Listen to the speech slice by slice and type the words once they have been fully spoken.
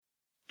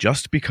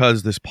Just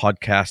because this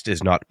podcast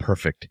is not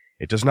perfect,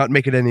 it does not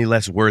make it any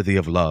less worthy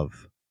of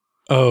love.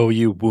 Oh,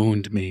 you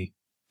wound me.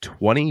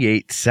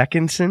 28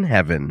 seconds in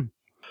heaven.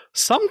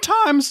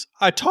 Sometimes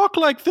I talk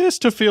like this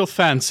to feel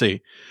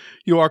fancy.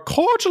 You are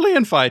cordially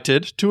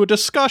invited to a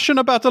discussion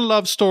about a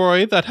love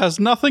story that has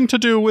nothing to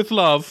do with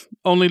love,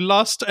 only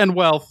lust and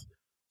wealth.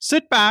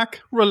 Sit back,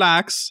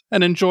 relax,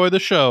 and enjoy the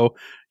show.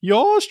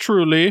 Yours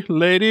truly,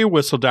 Lady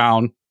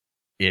Whistledown.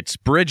 It's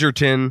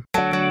Bridgerton.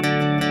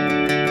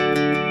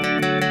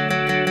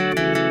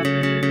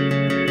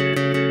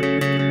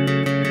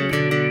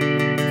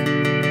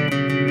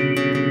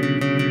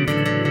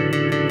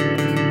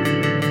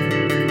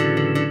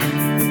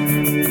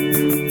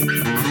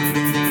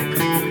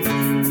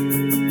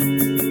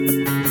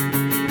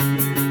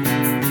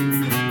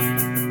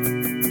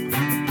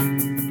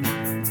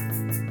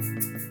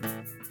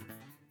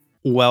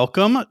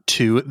 Welcome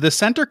to The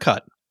Center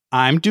Cut.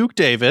 I'm Duke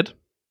David.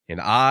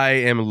 And I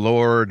am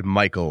Lord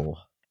Michael.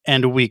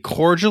 And we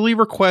cordially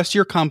request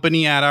your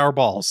company at our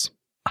balls.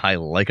 I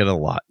like it a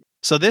lot.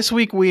 So this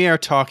week we are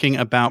talking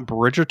about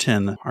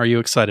Bridgerton. Are you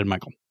excited,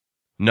 Michael?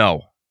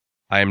 No,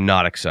 I am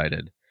not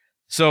excited.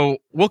 So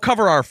we'll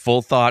cover our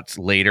full thoughts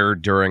later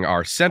during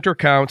our center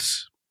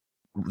counts.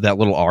 That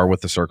little R with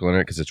the circle in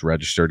it because it's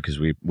registered because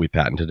we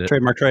patented it.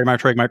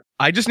 Trademark.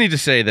 I just need to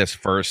say this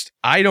first.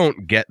 I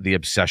don't get the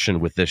obsession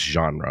with this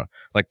genre.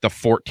 Like the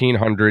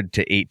 1400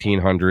 to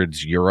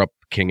 1800s Europe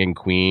king and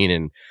queen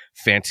and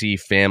fancy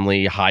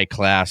family high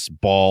class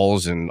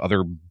balls and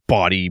other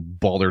body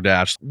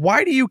balderdash.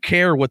 Why do you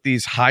care what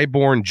these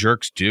highborn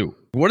jerks do?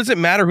 What does it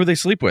matter who they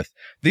sleep with?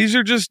 These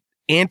are just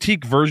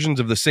antique versions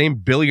of the same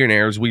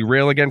billionaires we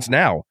rail against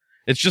now.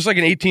 It's just like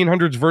an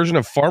 1800s version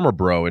of Farmer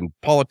Bro and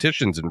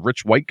politicians and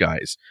rich white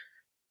guys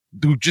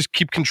who just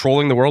keep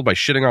controlling the world by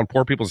shitting on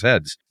poor people's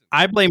heads.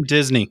 I blame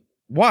Disney.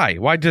 Why?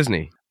 Why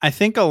Disney? I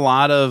think a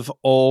lot of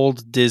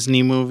old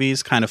Disney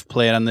movies kind of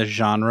play on this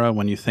genre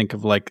when you think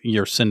of like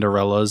your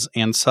Cinderellas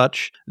and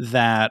such,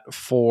 that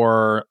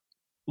for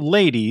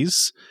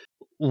ladies,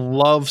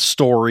 love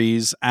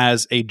stories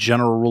as a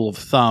general rule of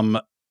thumb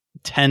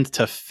tend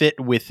to fit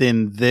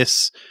within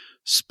this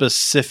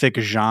specific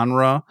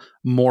genre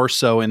more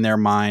so in their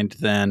mind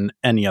than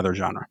any other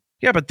genre.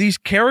 Yeah, but these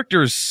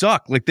characters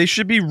suck. Like, they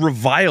should be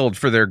reviled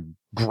for their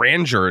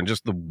grandeur and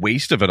just the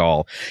waste of it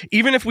all.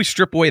 Even if we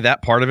strip away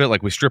that part of it,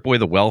 like we strip away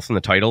the wealth and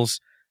the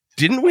titles,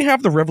 didn't we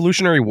have the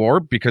Revolutionary War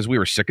because we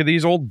were sick of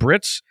these old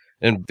Brits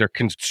and their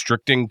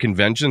constricting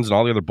conventions and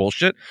all the other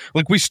bullshit?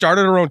 Like, we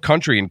started our own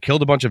country and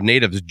killed a bunch of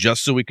natives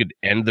just so we could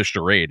end the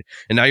charade.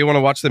 And now you want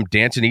to watch them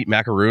dance and eat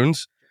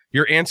macaroons?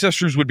 Your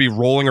ancestors would be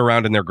rolling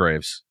around in their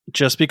graves.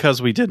 Just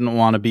because we didn't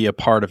want to be a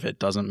part of it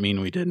doesn't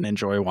mean we didn't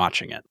enjoy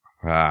watching it.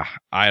 I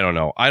don't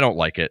know. I don't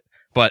like it.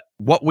 But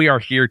what we are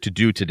here to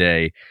do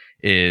today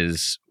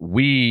is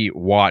we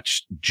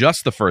watched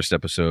just the first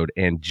episode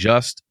and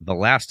just the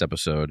last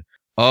episode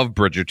of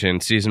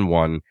Bridgerton season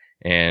 1.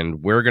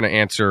 And we're going to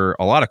answer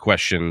a lot of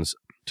questions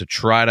to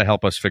try to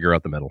help us figure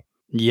out the middle.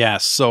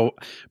 Yes. So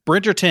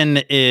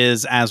Bridgerton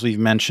is, as we've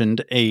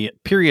mentioned, a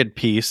period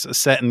piece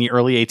set in the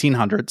early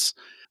 1800s.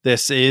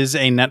 This is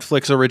a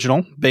Netflix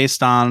original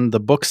based on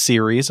the book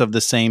series of the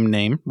same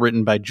name,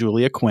 written by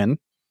Julia Quinn.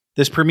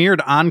 This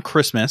premiered on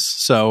Christmas,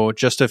 so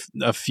just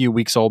a few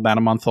weeks old, about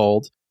a month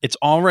old. It's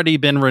already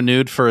been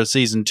renewed for a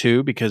season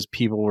 2 because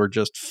people were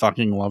just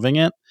fucking loving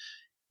it.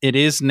 It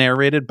is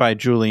narrated by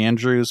Julie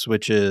Andrews,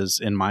 which is,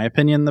 in my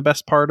opinion, the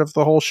best part of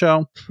the whole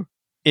show.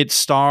 It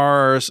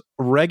stars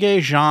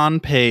Regé-Jean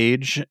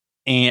Page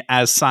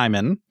as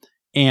Simon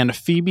and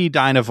Phoebe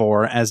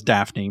Dynevor as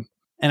Daphne.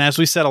 And as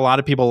we said, a lot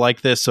of people like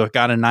this, so it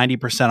got a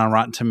 90% on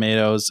Rotten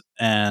Tomatoes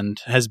and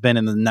has been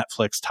in the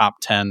Netflix top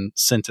 10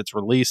 since it's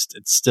released.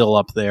 It's still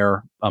up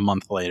there a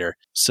month later.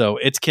 So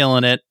it's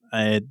killing it.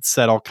 It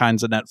set all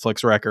kinds of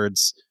Netflix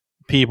records.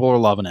 People are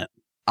loving it.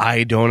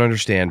 I don't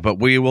understand, but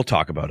we will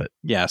talk about it.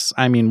 Yes.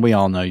 I mean, we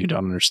all know you don't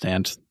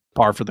understand.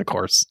 Par for the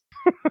course.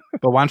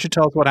 But why don't you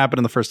tell us what happened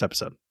in the first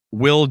episode?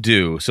 Will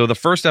do. So the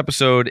first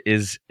episode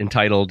is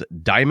entitled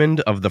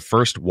Diamond of the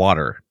First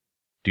Water.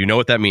 Do you know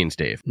what that means,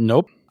 Dave?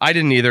 Nope. I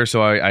didn't either,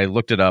 so I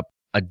looked it up.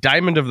 A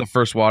diamond of the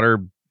first water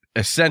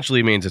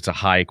essentially means it's a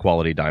high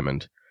quality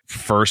diamond.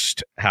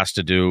 First has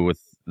to do with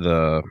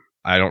the...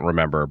 I don't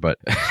remember, but...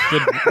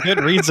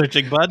 good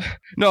researching, bud.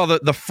 No,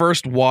 the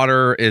first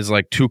water is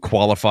like 2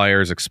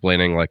 qualifiers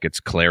explaining like its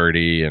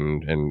clarity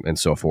and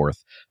so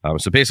forth.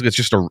 So basically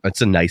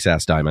it's a nice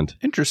ass diamond.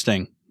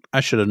 Interesting. I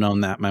should have known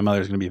that. My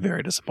mother's going to be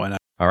very disappointed.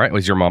 All right.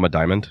 Was your mom a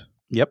diamond?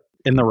 Yep.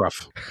 In the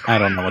rough. I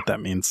don't know what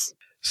that means.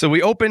 So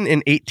we open in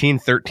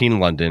 1813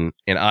 London,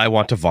 and I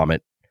want to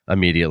vomit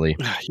immediately.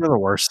 You're the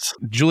worst.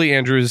 Julie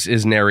Andrews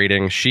is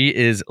narrating. She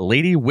is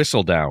Lady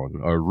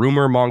Whistledown, a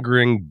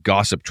rumor-mongering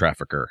gossip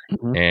trafficker.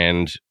 Mm-hmm.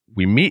 And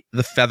we meet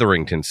the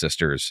Featherington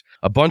sisters,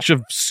 a bunch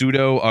of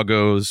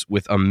pseudo-uggos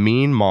with a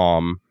mean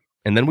mom,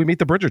 and then we meet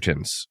the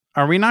Bridgertons.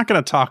 Are we not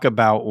going to talk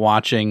about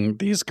watching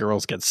these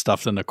girls get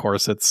stuffed into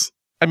corsets?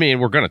 I mean,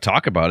 we're going to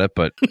talk about it,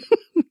 but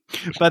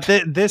But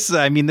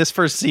this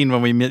first scene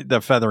when we meet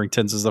the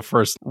Featheringtons is the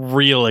first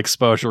real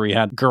exposure we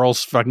had.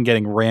 Girls fucking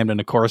getting rammed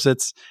into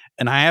corsets.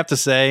 And I have to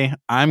say,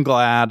 I'm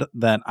glad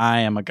that I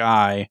am a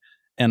guy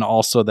and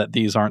also that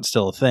these aren't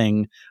still a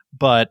thing.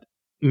 But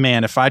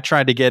man, if I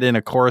tried to get in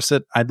a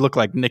corset, I'd look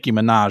like Nicki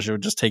Minaj. It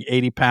would just take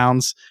 80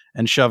 pounds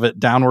and shove it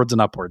downwards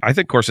and upwards. I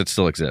think corsets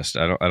still exist.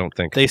 I don't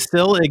think they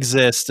still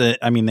exist.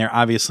 I mean, they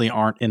obviously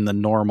aren't in the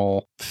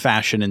normal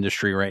fashion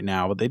industry right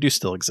now, but they do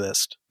still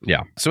exist.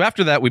 Yeah. So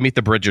after that, we meet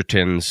the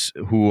Bridgertons,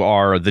 who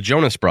are the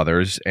Jonas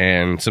brothers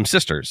and some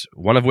sisters,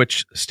 one of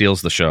which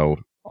steals the show.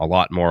 A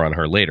lot more on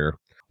her later.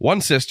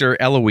 One sister,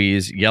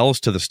 Eloise, yells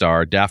to the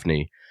star,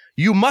 Daphne,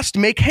 "You must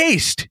make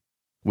haste!"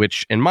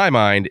 Which, in my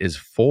mind, is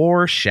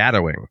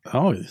foreshadowing.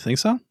 Oh, you think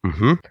so?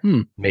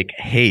 Mm-hmm. Make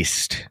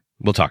haste.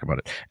 We'll talk about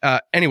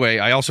it. Anyway,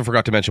 I also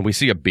forgot to mention we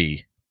see a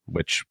bee,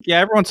 which... Yeah,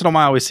 every once in a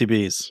while we see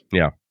bees.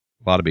 Yeah,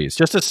 a lot of bees.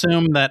 Just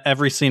assume that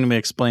every scene we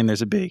explain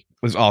there's a bee.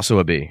 There's also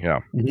a bee,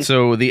 yeah. Mm-hmm.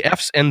 So the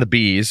Fs and the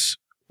Bs,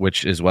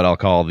 which is what I'll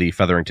call the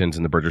Featheringtons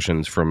and the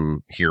Bridgertons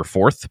from here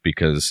forth,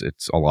 because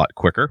it's a lot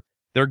quicker.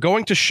 They're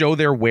going to show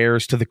their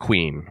wares to the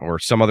Queen, or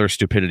some other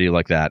stupidity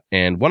like that.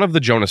 And one of the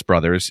Jonas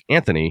brothers,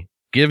 Anthony,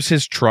 gives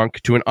his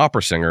trunk to an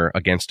opera singer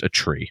against a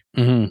tree.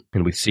 Mm-hmm.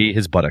 And we see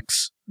his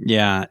buttocks.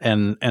 Yeah,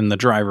 and the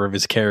driver of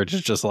his carriage is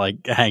just like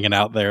hanging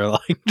out there,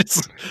 like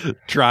just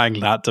trying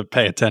not to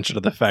pay attention to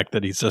the fact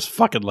that he's just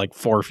fucking like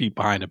 4 feet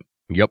behind him.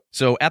 Yep.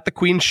 So at the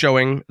Queen's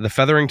showing, the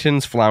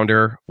Featheringtons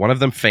flounder, one of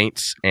them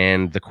faints,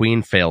 and the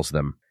Queen fails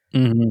them.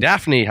 Mm-hmm.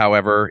 Daphne,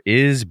 however,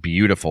 is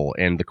beautiful,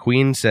 and the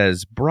Queen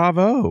says,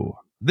 "Bravo."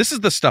 This is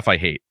the stuff I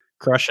hate.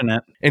 Crushing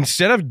it.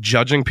 Instead of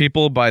judging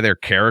people by their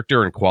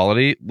character and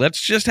quality,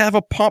 let's just have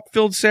a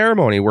pomp-filled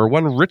ceremony where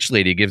one rich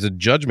lady gives a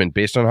judgment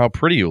based on how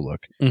pretty you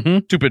look.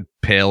 Mm-hmm. Stupid,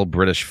 pale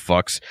British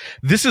fucks.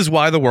 This is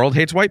why the world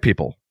hates white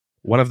people.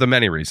 One of the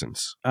many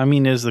reasons. I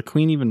mean, is the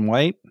Queen even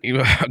white?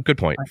 Good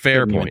point.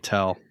 Fair point.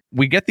 Tell.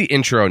 We get the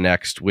intro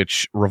next,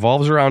 which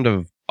revolves around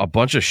a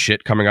bunch of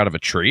shit coming out of a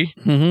tree.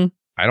 Mm-hmm.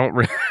 I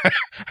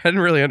didn't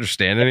really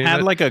understand any of it. It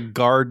had like a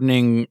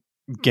gardening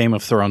Game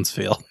of Thrones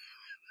feel.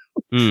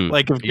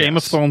 Like if Game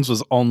of Thrones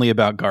was only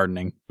about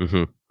gardening.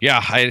 Mm-hmm.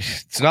 Yeah,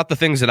 it's not the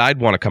things that I'd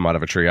want to come out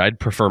of a tree. I'd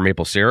prefer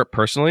maple syrup,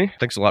 personally.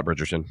 Thanks a lot,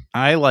 Bridgerton.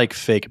 I like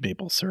fake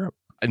maple syrup.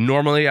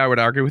 Normally, I would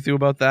argue with you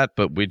about that,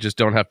 but we just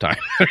don't have time.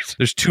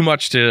 There's too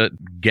much to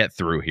get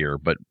through here,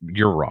 but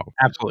you're wrong.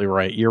 Absolutely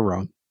right. You're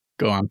wrong.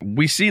 Go on.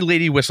 We see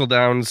Lady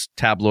Whistledown's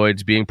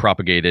tabloids being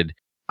propagated.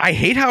 I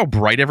hate how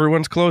bright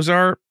everyone's clothes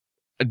are.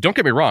 Don't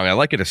get me wrong, I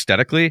like it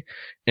aesthetically,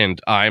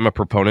 and I'm a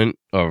proponent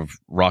of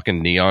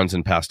rocking neons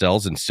and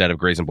pastels instead of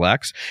grays and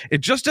blacks. It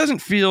just doesn't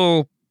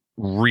feel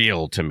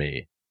real to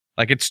me.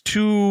 Like it's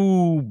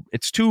too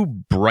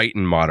bright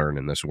and modern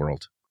in this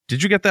world.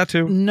 Did you get that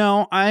too?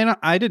 No,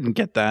 I didn't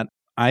get that.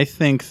 I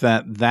think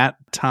that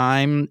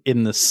time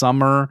in the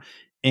summer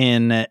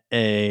in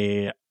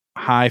a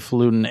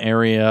highfalutin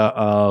area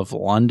of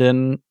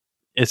London,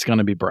 it's going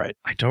to be bright.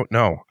 I don't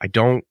know.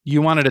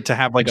 You wanted it to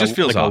have like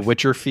a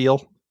Witcher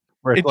feel?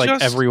 Where it's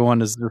like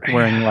everyone is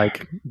wearing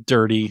like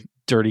dirty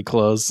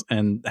clothes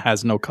and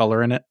has no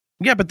color in it.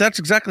 Yeah, but that's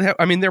exactly how.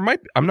 I mean,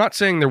 I'm not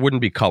saying there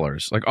wouldn't be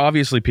colors. Like,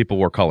 obviously, people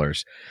wore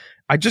colors.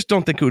 I just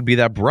don't think it would be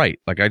that bright.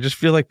 Like, I just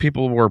feel like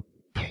people were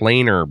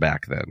plainer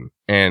back then,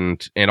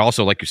 and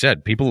also, like you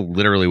said, people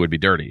literally would be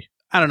dirty.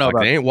 I don't know.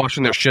 Like, they ain't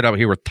washing their shit out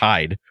here with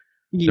Tide.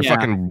 They're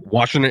fucking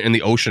washing it in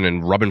the ocean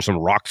and rubbing some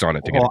rocks on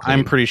it to get it clean.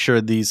 I'm pretty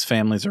sure these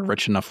families are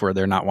rich enough where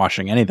they're not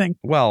washing anything.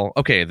 Well,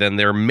 okay, then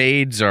their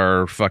maids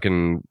are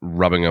fucking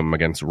rubbing them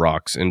against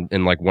rocks in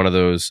like one of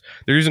those.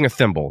 They're using a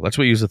thimble. That's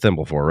what you use a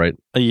thimble for, right?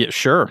 Yeah,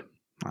 sure.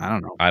 I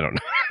don't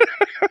know.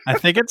 I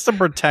think it's to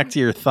protect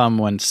your thumb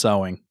when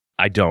sewing.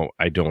 I don't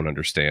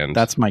understand.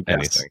 That's my guess.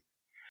 Anything.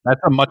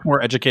 That's a much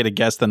more educated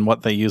guess than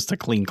what they use to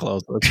clean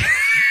clothes with.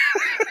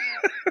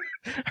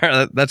 All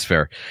right, that's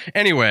fair.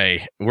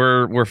 Anyway,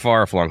 we're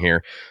far flung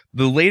here.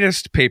 The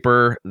latest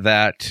paper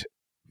that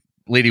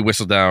Lady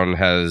Whistledown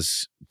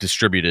has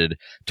distributed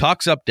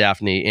talks up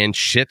Daphne and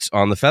shits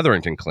on the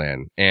Featherington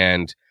clan.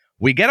 And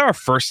we get our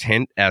first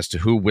hint as to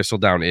who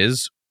Whistledown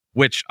is,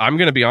 which I'm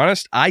going to be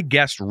honest, I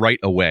guessed right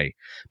away.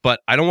 But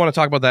I don't want to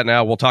talk about that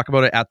now. We'll talk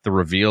about it at the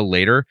reveal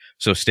later,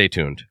 so stay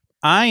tuned.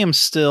 I am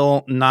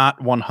still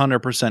not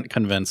 100%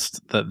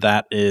 convinced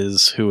that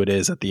is who it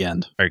is at the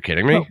end. Are you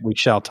kidding me? But we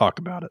shall talk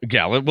about it.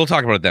 Yeah, we'll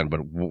talk about it then, but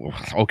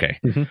okay.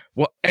 Mm-hmm.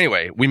 Well,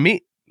 anyway, we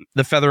meet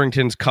the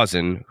Featherington's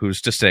cousin who's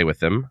to stay with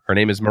them. Her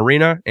name is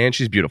Marina, and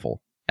she's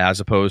beautiful,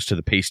 as opposed to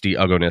the pasty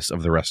ugliness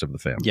of the rest of the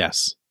family.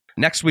 Yes.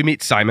 Next, we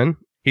meet Simon.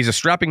 He's a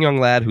strapping young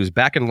lad who's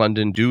back in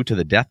London due to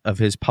the death of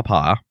his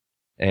papa,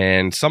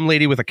 and some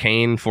lady with a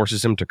cane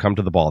forces him to come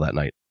to the ball that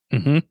night.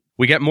 Mm-hmm.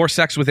 We get more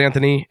sex with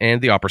Anthony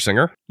and the opera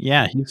singer.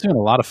 Yeah, he's doing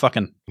a lot of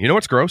fucking. You know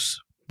what's gross?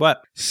 What?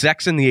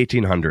 Sex in the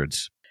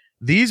 1800s.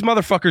 These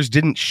motherfuckers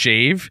didn't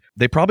shave.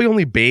 They probably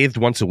only bathed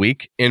once a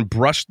week and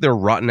brushed their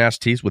rotten-ass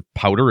teeth with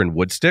powder and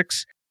wood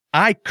sticks.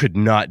 I could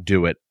not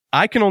do it.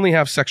 I can only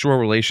have sexual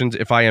relations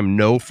if I am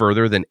no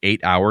further than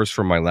 8 hours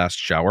from my last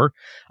shower.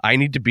 I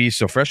need to be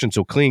so fresh and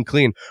so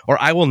clean,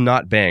 or I will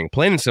not bang.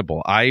 Plain and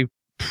simple. I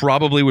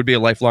probably would be a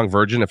lifelong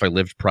virgin if I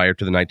lived prior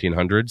to the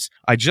 1900s.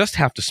 I just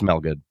have to smell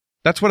good.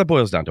 That's what it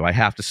boils down to. I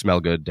have to smell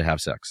good to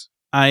have sex.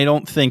 I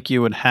don't think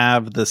you would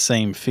have the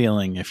same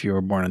feeling if you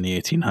were born in the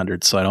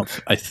 1800s. So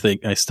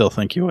I still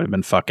think you would have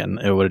been fucking.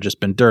 It would have just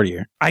been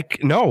dirtier.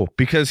 No,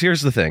 because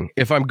here's the thing.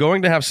 If I'm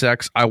going to have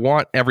sex, I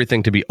want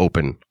everything to be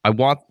open. I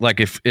want, like,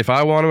 if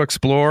I want to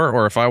explore,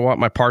 or if I want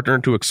my partner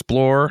to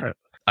explore,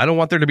 I don't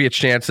want there to be a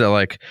chance that,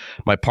 like,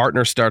 my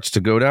partner starts to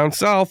go down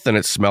south and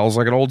it smells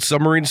like an old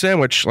submarine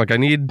sandwich. Like, I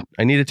need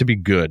it to be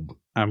good.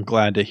 I'm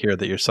glad to hear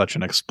that you're such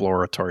an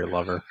exploratory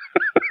lover.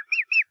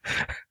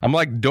 I'm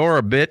like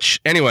Dora, bitch.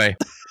 Anyway,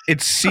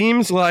 it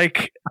seems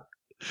like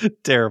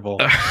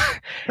terrible.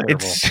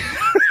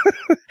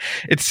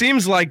 It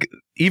seems like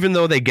even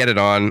though they get it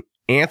on,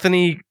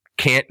 Anthony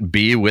can't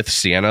be with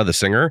Sienna, the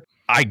singer.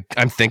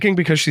 I'm thinking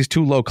because she's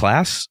too low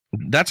class.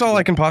 That's all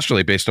I can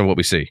postulate based on what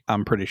we see.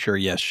 I'm pretty sure,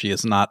 yes, she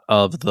is not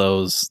of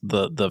those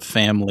the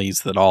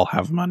families that all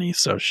have money,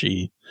 so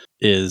she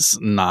is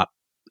not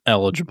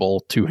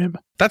eligible to him.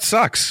 That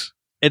sucks.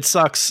 It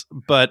sucks,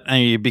 but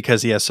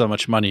because he has so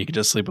much money, you could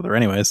just sleep with her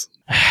anyways.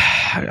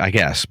 I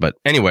guess, but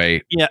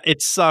anyway. Yeah,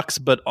 it sucks,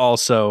 but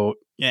also,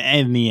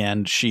 in the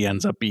end, she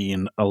ends up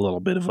being a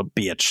little bit of a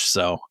bitch,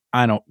 so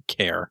I don't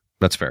care.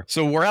 That's fair.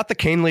 So we're at the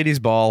Cane Ladies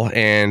Ball,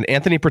 and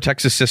Anthony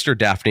protects his sister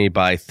Daphne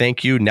by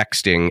thank you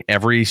nexting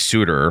every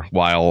suitor,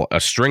 while a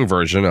string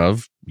version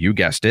of, you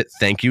guessed it,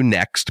 Thank You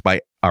Next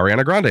by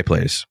Ariana Grande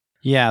plays.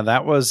 Yeah,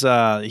 that was,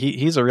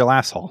 he's a real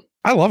asshole.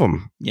 I love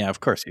him. Yeah, of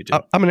course you do.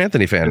 I'm an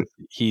Anthony fan.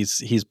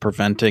 He's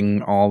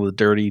preventing all the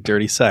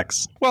dirty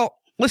sex. Well,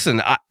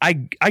 listen, I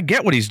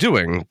get what he's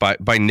doing by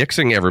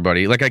nixing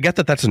everybody. Like, I get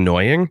that that's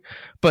annoying,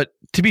 but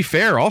to be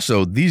fair,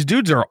 also, these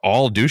dudes are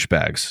all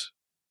douchebags.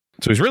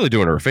 So he's really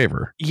doing her a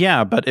favor.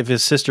 Yeah, but if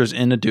his sister's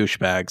into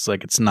douchebags,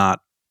 like, it's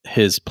not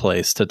his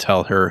place to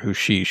tell her who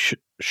she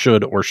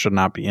should or should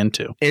not be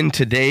into. In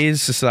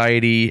today's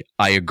society,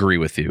 I agree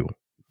with you.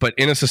 But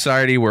in a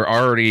society where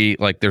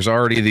there's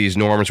already these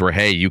norms where,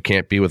 hey, you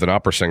can't be with an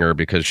opera singer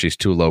because she's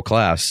too low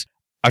class.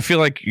 I feel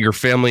like your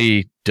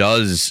family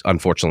does,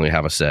 unfortunately,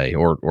 have a say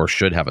or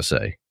should have a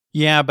say.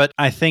 Yeah, but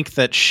I think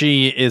that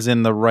she is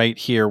in the right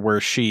here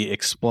where she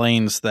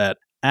explains that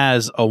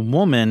as a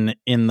woman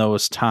in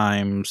those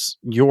times,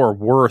 your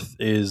worth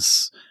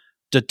is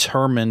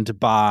determined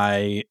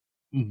by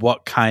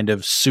what kind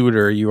of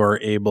suitor you are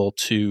able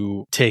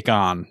to take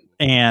on.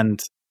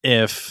 And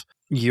if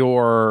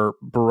your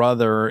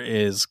brother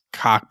is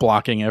cock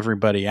blocking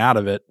everybody out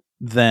of it,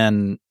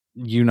 then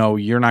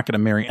you're not going to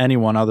marry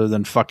anyone other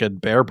than fucking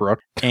Bear Brook,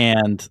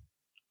 and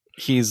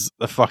he's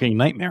a fucking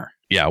nightmare.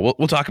 Yeah,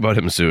 we'll talk about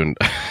him soon.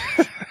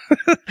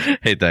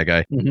 Hate that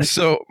guy. Mm-hmm.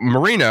 So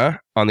Marina,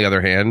 on the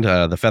other hand,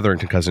 the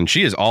Featherington cousin,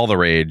 she is all the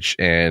rage,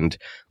 and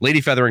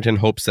Lady Featherington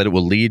hopes that it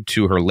will lead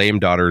to her lame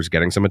daughters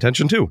getting some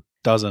attention too.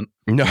 Doesn't.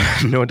 No,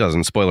 it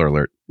doesn't. Spoiler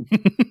alert.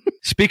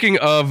 Speaking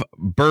of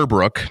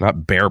Burbrook,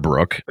 not Bear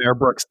Brook. Bear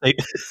Brook State.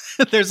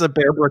 There's a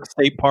Bear Brook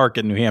State Park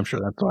in New Hampshire.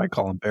 That's why I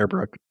call him Bear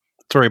Brook.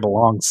 That's where he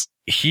belongs.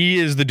 He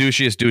is the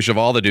douchiest douche of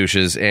all the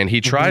douches, and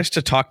he tries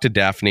to talk to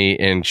Daphne,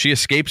 and she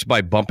escapes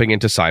by bumping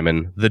into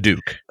Simon, the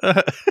Duke.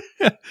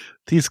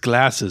 These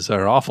glasses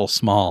are awful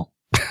small.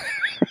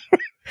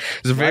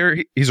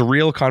 He's a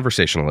real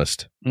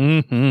conversationalist.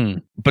 Mm-hmm.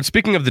 But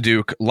speaking of the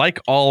Duke, like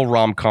all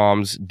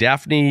rom-coms,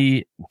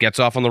 Daphne gets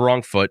off on the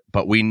wrong foot,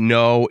 but we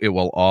know it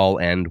will all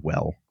end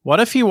well. What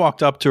if he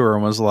walked up to her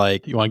and was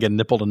like, you want to get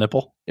nipple to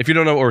nipple? If you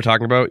don't know what we're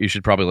talking about, you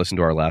should probably listen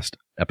to our last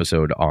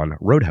episode on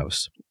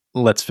Roadhouse.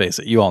 Let's face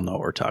it, you all know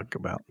what we're talking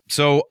about.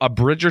 So a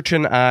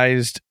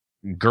Bridgertonized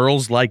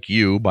Girls Like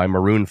You by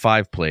Maroon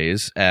 5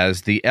 plays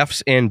as the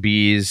F's and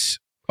B's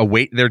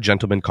await their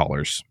gentlemen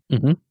callers.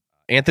 Mm-hmm.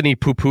 Anthony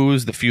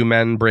poo-poos the few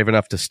men brave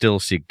enough to still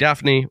seek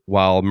Daphne,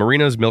 while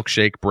Marina's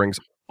milkshake brings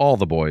all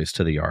the boys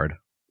to the yard.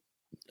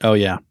 Oh,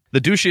 yeah.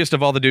 The douchiest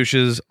of all the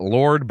douches,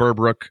 Lord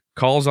Burbrook,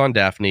 calls on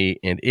Daphne,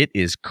 and it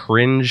is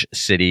cringe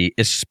city,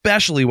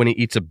 especially when he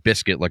eats a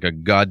biscuit like a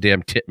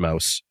goddamn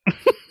titmouse.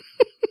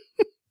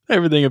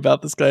 Everything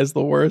about this guy is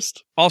the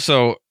worst.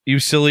 Also, you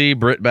silly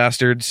Brit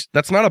bastards,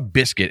 that's not a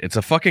biscuit. It's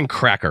a fucking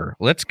cracker.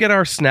 Let's get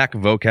our snack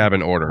vocab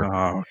in order.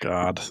 Oh,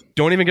 God.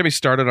 Don't even get me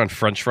started on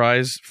French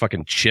fries,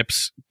 fucking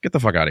chips. Get the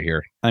fuck out of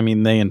here. I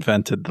mean, they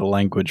invented the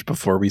language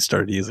before we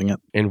started using it.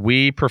 And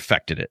we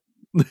perfected it.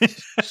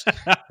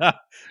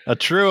 A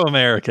true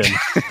American.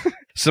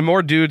 Some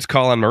more dudes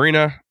call on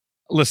Marina.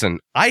 Listen,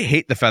 I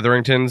hate the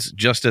Featheringtons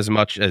just as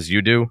much as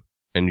you do.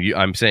 And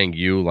I'm saying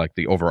you, like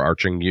the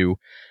overarching you.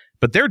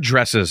 But their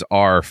dresses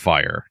are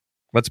fire.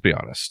 Let's be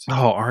honest.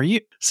 Oh, are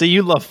you? So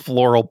you love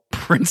floral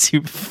prints,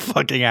 you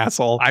fucking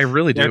asshole. I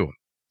really do.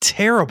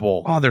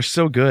 Terrible. Oh, they're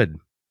so good.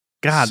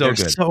 God, they're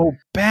so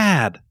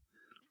bad.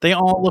 They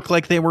all look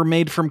like they were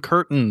made from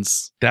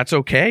curtains. That's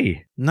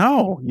okay.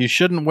 No, you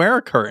shouldn't wear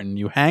a curtain.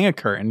 You hang a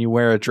curtain, you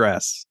wear a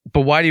dress.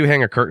 But why do you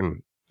hang a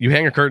curtain? You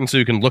hang a curtain so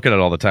you can look at it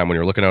all the time when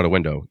you're looking out a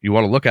window. You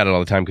want to look at it all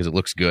the time because it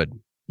looks good.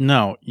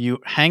 No, you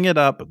hang it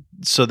up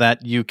so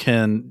that you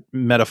can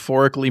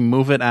metaphorically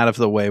move it out of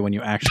the way when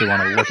you actually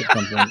want to look at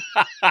something.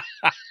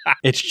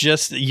 It's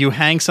just you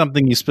hang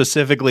something you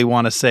specifically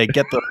want to say,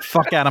 get the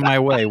fuck out of my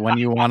way when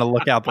you want to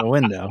look out the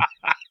window.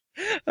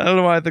 I don't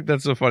know why I think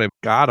that's so funny.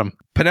 Got him.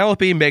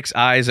 Penelope makes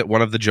eyes at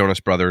one of the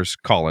Jonas brothers,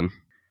 Colin,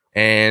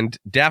 and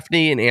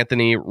Daphne and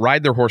Anthony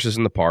ride their horses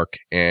in the park,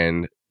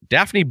 and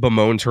Daphne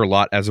bemoans her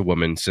lot as a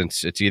woman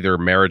since it's either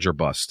marriage or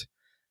bust.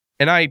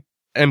 And I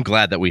am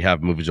glad that we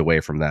have movies away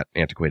from that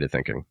antiquated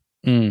thinking.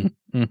 But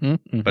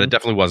it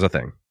definitely was a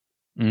thing.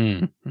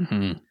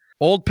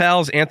 Old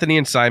pals Anthony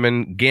and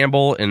Simon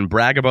gamble and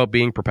brag about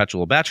being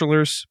perpetual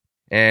bachelors,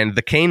 and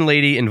the Kane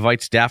lady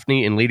invites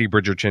Daphne and Lady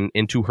Bridgerton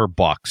into her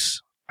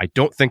box. I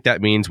don't think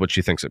that means what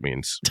she thinks it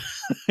means.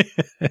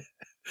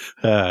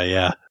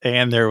 Yeah.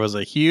 And there was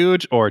a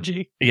huge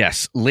orgy.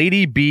 Yes.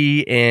 Lady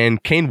B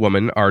and Kane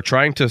Woman are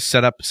trying to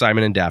set up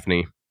Simon and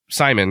Daphne.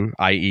 Simon,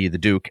 i.e. the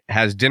Duke,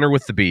 has dinner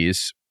with the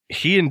bees.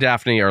 He and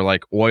Daphne are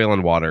like oil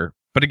and water.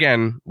 But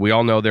again, we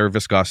all know their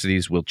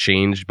viscosities will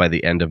change by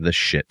the end of this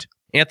shit.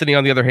 Anthony,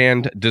 on the other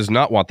hand, does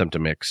not want them to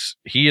mix.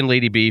 He and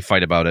Lady B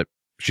fight about it.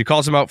 She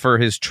calls him out for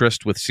his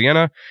tryst with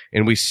Sienna,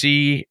 and we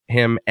see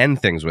him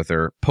end things with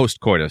her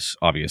post-coitus,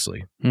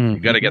 obviously. You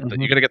gotta get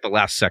the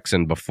last sex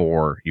in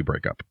before you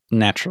break up.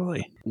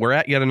 Naturally. We're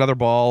at yet another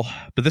ball,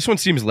 but this one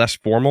seems less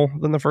formal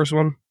than the first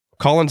one.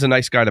 Colin's a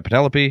nice guy to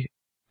Penelope.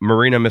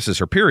 Marina misses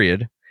her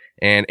period,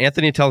 and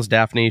Anthony tells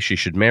Daphne she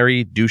should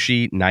marry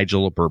douchey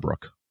Nigel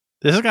Burbrook.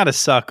 This has got to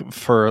suck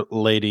for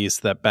ladies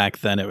that back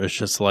then it was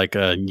just like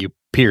you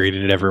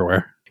perioded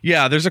everywhere.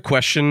 Yeah, there's a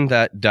question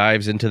that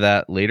dives into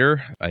that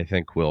later. I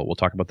think we'll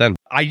talk about then.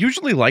 I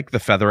usually like the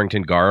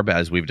Featherington garb,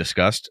 as we've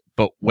discussed,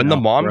 but when the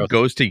mom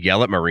goes to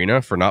yell at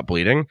Marina for not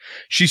bleeding,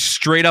 she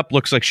straight up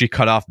looks like she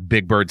cut off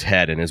Big Bird's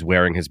head and is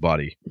wearing his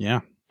body.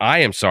 Yeah. I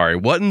am sorry.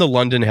 What in the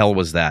London hell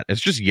was that?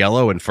 It's just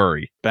yellow and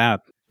furry.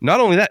 Bad.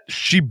 Not only that,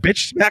 she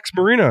bitch smacks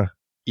Marina.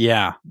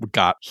 Yeah,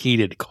 got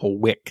heated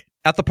quick.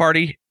 At the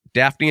party,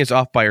 Daphne is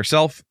off by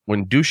herself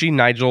when douchey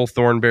Nigel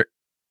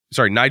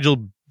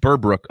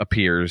Burbrook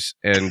appears,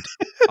 and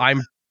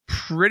I'm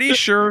pretty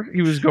sure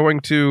he was going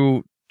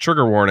to,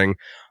 trigger warning,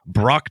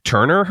 Brock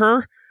Turner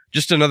her.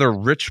 Just another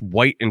rich,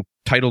 white,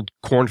 entitled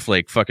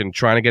cornflake fucking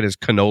trying to get his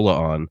canola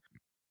on.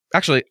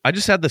 Actually, I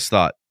just had this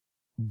thought.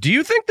 Do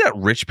you think that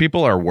rich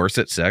people are worse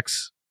at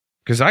sex?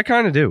 Because I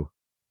kind of do.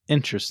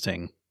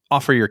 Interesting.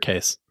 Offer your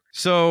case.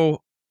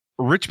 So,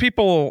 rich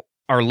people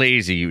are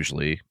lazy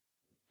usually,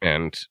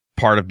 and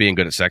part of being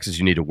good at sex is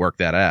you need to work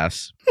that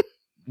ass.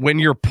 When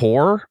you're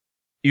poor,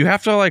 you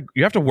have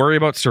to worry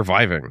about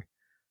surviving.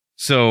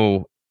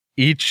 So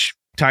each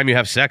time you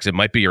have sex, it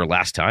might be your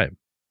last time.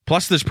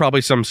 Plus, there's probably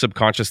some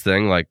subconscious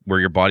thing like where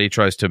your body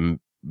tries to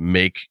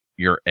make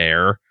your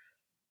heir,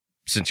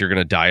 since you're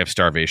going to die of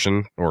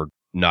starvation or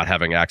not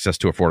having access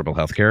to affordable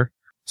healthcare.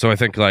 So I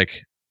think like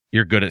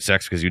you're good at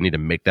sex because you need to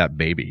make that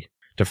baby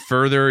to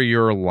further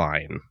your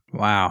line.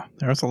 Wow,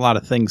 there's a lot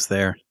of things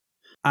there.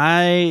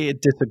 I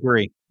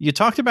disagree. You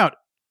talked about.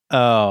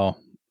 Oh,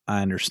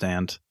 I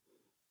understand.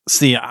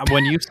 See,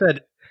 when you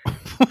said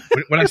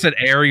when I said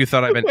air, you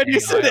thought I meant when you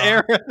said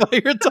air, I thought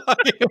you were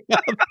talking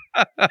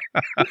about.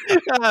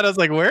 God, I was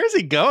like, where is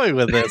he going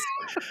with this?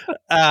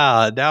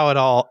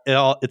 Now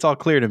it's all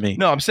clear to me.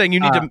 No, I'm saying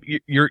you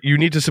need you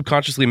need to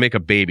subconsciously make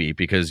a baby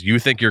because you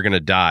think you're going to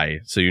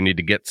die, so you need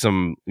to get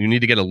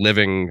a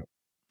living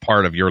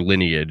part of your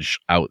lineage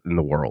out in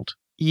the world.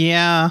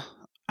 Yeah,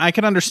 I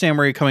can understand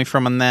where you're coming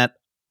from on that.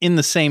 In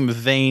the same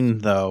vein,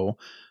 though,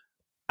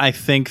 I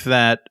think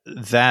that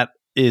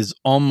is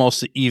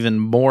almost even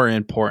more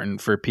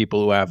important for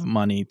people who have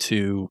money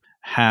to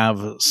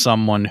have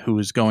someone who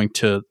is going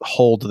to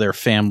hold their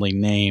family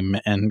name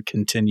and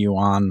continue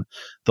on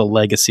the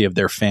legacy of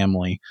their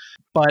family.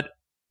 But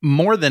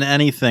more than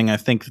anything, I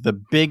think the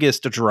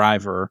biggest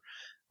driver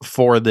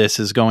for this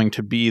is going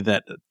to be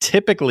that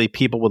typically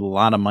people with a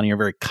lot of money are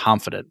very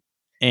confident.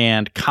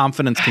 And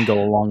confidence can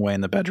go a long way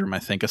in the bedroom, I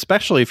think,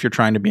 especially if you're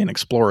trying to be an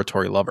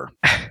exploratory lover.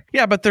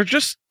 Yeah, but they're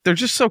just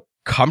so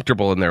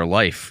comfortable in their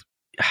life.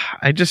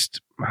 I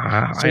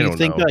don't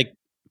think know. Like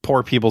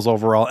poor people's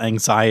overall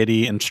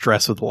anxiety and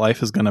stress with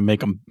life is going to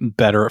make them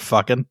better at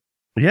fucking?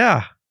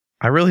 Yeah,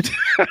 I really do.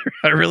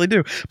 I really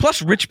do.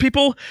 Plus, rich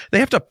people, they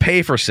have to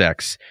pay for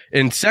sex,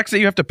 and sex that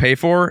you have to pay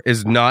for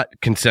is not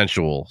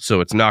consensual,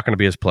 so it's not going to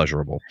be as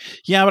pleasurable.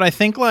 Yeah, but I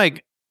think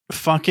like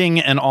fucking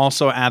and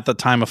also at the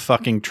time of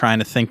fucking trying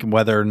to think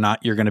whether or not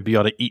you're going to be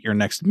able to eat your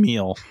next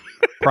meal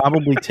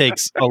probably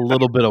takes a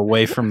little bit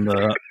away from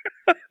the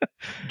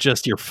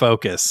just your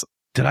focus.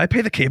 Did I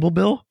pay the cable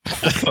bill?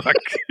 Fuck.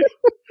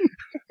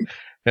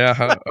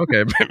 Yeah,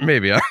 okay,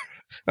 maybe. I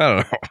don't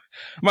know.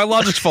 My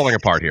logic's falling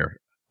apart here,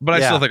 but I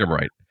still think I'm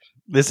right.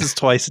 This is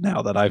twice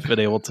now that I've been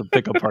able to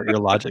pick apart your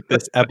logic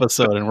this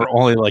episode, and we're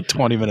only like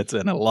 20 minutes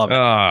in. I love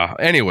it.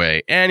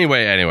 Anyway.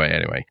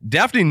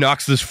 Daphne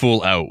knocks this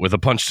fool out with a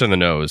punch to the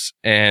nose,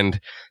 and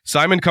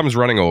Simon comes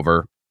running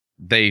over.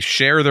 They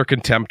share their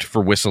contempt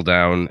for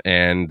Whistledown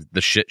and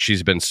the shit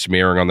she's been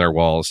smearing on their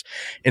walls,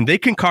 and they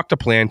concoct a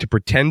plan to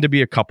pretend to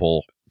be a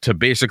couple to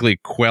basically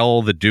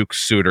quell the Duke's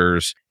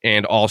suitors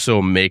and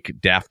also make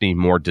Daphne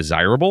more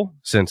desirable,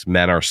 since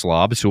men are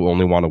slobs who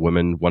only want a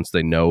woman once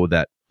they know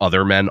that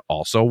other men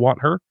also want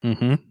her,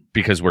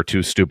 because we're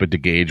too stupid to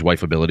gauge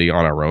wifeability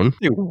on our own.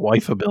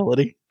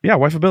 Wifeability? Yeah,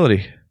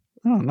 wifeability.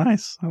 Oh,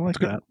 nice. I like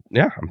that.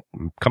 Yeah,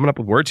 I'm coming up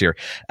with words here.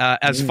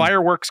 As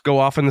fireworks go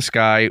off in the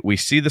sky, we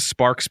see the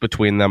sparks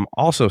between them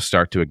also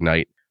start to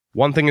ignite.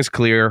 One thing is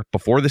clear,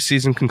 before the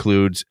season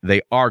concludes,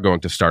 they are going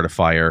to start a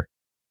fire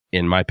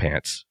in my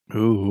pants.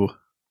 Ooh,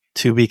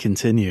 to be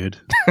continued.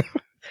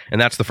 And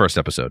that's the first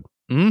episode.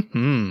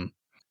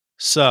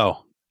 So,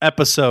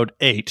 episode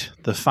 8,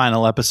 the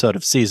final episode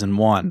of season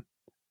 1,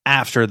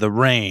 After the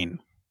Rain.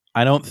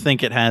 I don't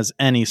think it has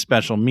any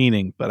special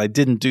meaning, but I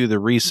didn't do the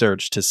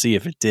research to see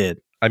if it did.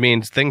 I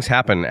mean, things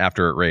happen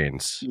after it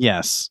rains.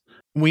 Yes.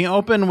 We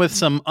open with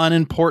some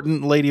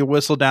unimportant Lady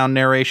Whistledown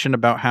narration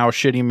about how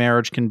shitty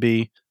marriage can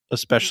be,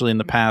 especially in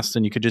the past,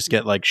 and you could just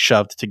get like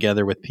shoved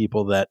together with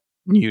people that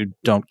you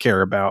don't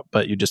care about,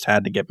 but you just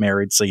had to get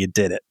married, so you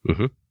did it.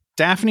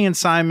 Daphne and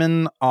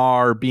Simon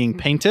are being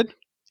painted.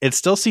 It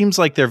still seems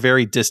like they're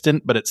very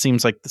distant, but it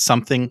seems like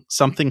something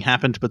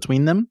happened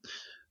between them.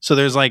 So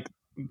there's like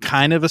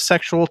kind of a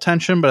sexual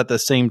tension, but at the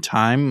same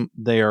time,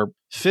 they are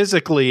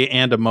physically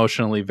and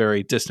emotionally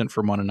very distant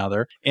from one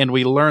another. And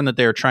we learn that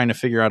they're trying to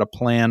figure out a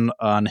plan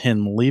on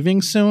him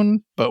leaving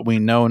soon, but we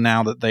know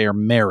now that they are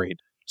married.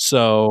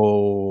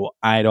 So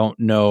I don't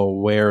know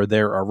where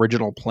their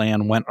original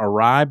plan went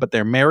awry, but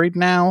they're married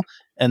now,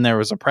 and there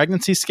was a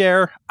pregnancy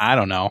scare. I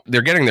don't know.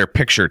 They're getting their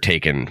picture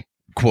taken,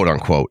 quote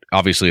unquote.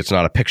 Obviously, it's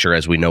not a picture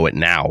as we know it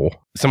now.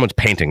 Someone's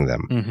painting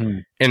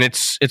them. And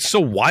it's so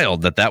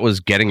wild that was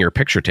getting your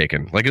picture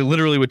taken. Like, it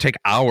literally would take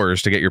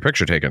hours to get your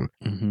picture taken.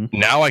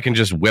 Now I can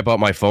just whip out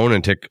my phone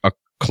and take a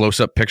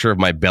close-up picture of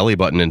my belly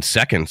button in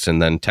seconds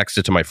and then text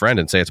it to my friend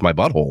and say it's my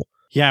butthole.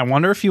 Yeah, I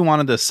wonder if you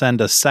wanted to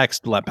send a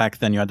sext back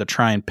then, you had to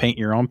try and paint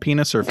your own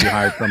penis, or if you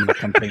hired someone to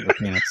come paint your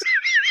penis.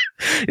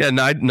 Yeah,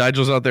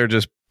 Nigel's out there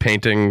just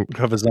painting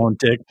of his own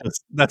dick.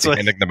 That's what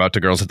handing them out to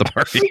girls at the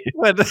party.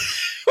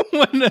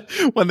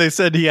 when they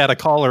said he had a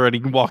caller and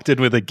he walked in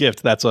with a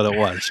gift, that's what it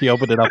was. She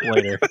opened it up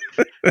later.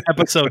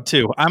 Episode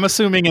 2. I'm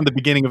assuming in the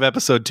beginning of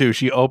episode 2,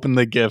 she opened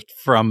the gift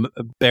from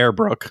Bear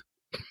Brook.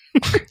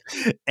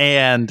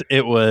 And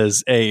it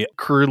was a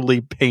crudely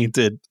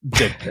painted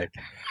dick pic.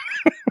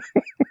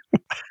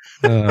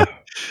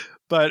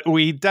 But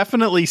we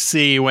definitely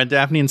see when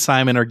Daphne and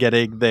Simon are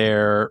getting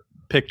their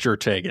picture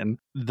taken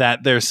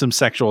that there's some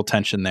sexual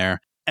tension there.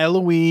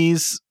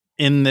 Eloise,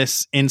 in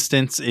this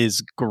instance,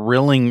 is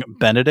grilling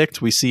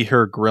Benedict. We see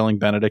her grilling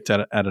Benedict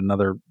at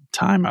another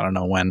time, I don't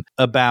know when,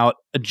 about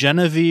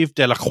Genevieve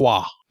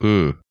Delacroix.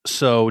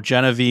 So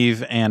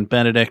Genevieve and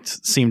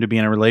Benedict seem to be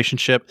in a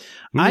relationship.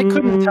 I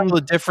couldn't tell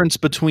the difference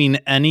between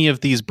any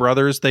of these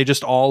brothers. They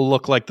just all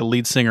look like the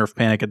lead singer of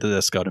Panic at the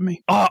Disco to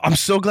me. Oh, I'm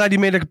so glad you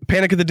made a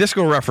Panic at the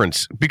Disco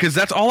reference, because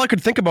that's all I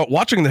could think about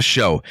watching this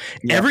show.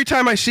 Yep. Every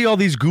time I see all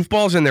these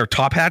goofballs in their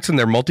top hats and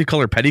their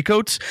multicolored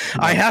petticoats,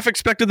 I half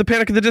expected the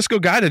Panic at the Disco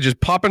guy to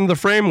just pop into the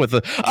frame with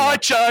I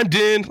chimed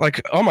in.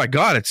 Like, oh my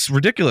God, it's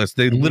ridiculous.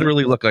 They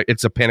literally look like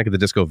it's a Panic at the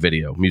Disco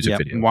video, music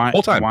video.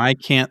 Whole time. Why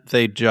can't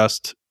they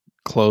just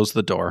close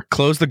the door?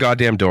 Close the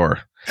goddamn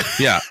door.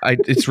 Yeah,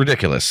 it's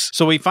ridiculous.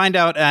 So we find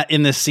out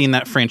in this scene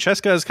that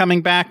Francesca is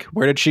coming back.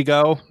 Where did she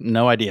go?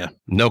 No idea.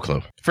 No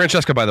clue.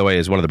 Francesca, by the way,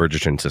 is one of the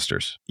Bridgerton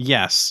sisters.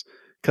 Yes,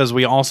 because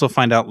we also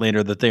find out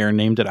later that they are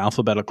named in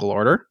alphabetical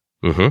order.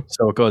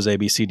 So it goes A,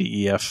 B, C,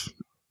 D, E, F,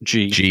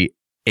 G. G,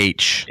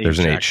 H. There's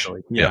an H.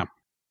 Actually. Yeah.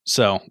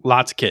 So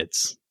lots of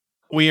kids.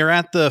 We are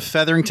at the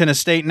Featherington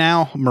estate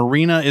now.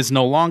 Marina is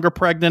no longer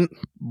pregnant.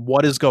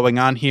 What is going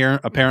on here?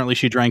 Apparently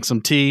she drank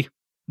some tea.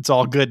 It's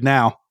all good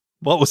now.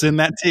 What was in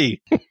that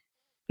tea?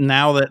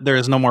 Now that there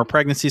is no more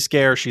pregnancy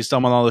scare, she's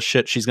done with all the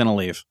shit, she's going to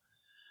leave.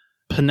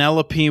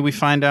 Penelope, we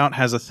find out,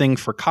 has a thing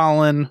for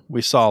Colin.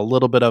 We saw a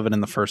little bit of it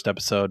in the first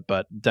episode,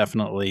 but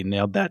definitely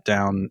nailed that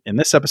down in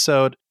this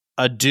episode.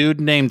 A dude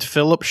named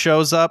Philip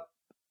shows up.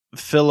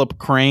 Philip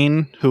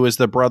Crane, who is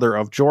the brother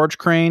of George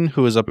Crane,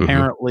 who is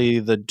apparently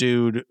the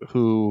dude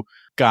who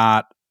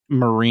got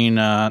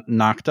Marina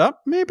knocked up,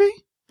 maybe?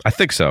 I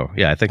think so.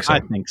 Yeah, I think so. I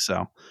think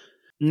so.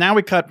 Now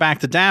we cut back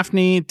to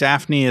Daphne.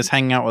 Daphne is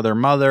hanging out with her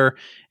mother,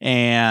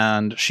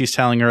 and she's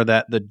telling her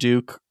that the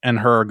Duke and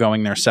her are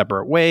going their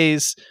separate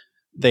ways.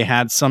 They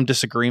had some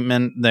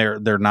disagreement.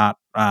 They're not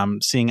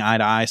seeing eye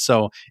to eye.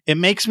 So it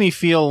makes me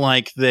feel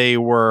like they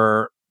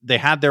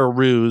had their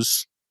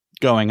ruse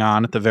going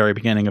on at the very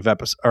beginning of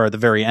the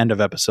very end of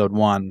episode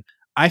 1.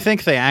 I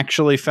think they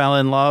actually fell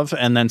in love,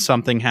 and then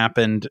something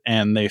happened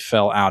and they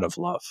fell out of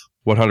love.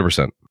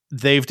 100%.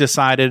 They've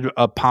decided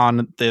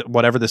upon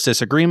whatever this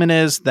disagreement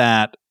is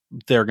that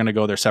they're going to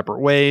go their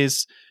separate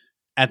ways.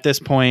 At this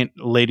point,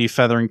 Lady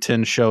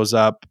Featherington shows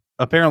up.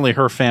 Apparently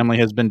her family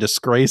has been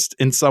disgraced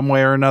in some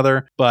way or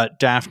another, but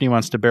Daphne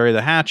wants to bury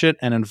the hatchet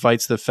and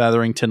invites the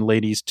Featherington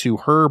ladies to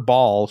her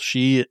ball.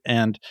 She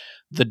and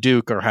the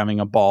Duke are having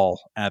a ball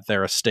at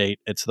their estate.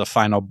 It's the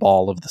final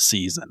ball of the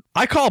season.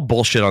 I call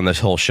bullshit on this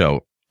whole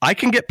show. I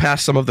can get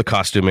past some of the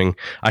costuming.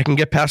 I can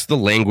get past the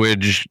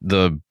language,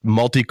 the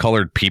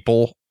multicolored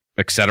people,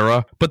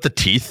 etc. But the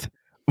teeth,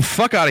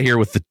 fuck out of here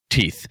with the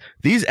teeth.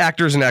 These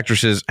actors and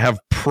actresses have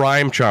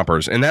prime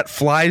chompers, and that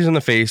flies in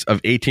the face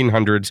of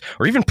 1800s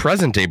or even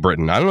present day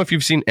Britain. I don't know if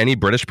you've seen any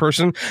British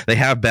person. They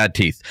have bad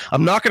teeth.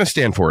 I'm not going to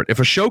stand for it. If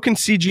a show can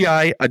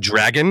CGI a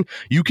dragon,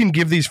 you can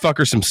give these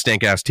fuckers some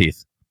stank ass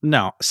teeth.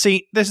 No.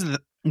 See, this is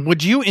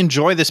would you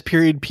enjoy this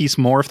period piece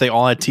more if they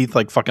all had teeth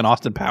like fucking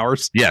Austin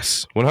Powers?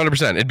 Yes,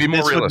 100%. It'd be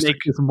more realistic. Would make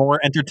this more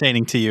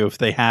entertaining to you if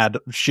they had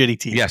shitty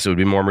teeth. Yes, it would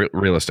be more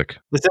realistic.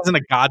 This isn't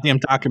a goddamn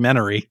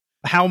documentary.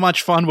 How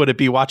much fun would it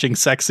be watching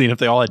sex scene if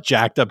they all had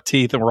jacked up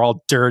teeth and were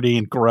all dirty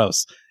and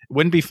gross? It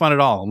wouldn't be fun at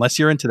all unless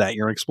you're into that.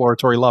 You're an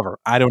exploratory lover.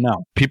 I don't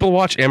know. People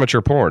watch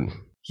amateur porn.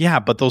 Yeah,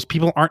 but those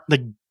people aren't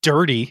like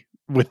dirty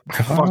with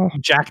fucking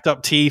jacked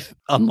up teeth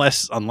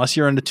unless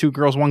you're into Two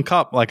Girls, One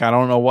Cup. Like, I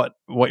don't know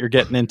what you're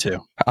getting into.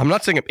 I'm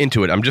not saying I'm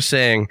into it. I'm just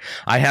saying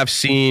I have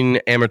seen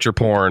amateur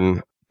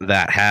porn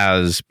that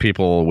has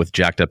people with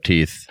jacked up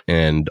teeth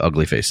and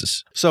ugly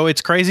faces. So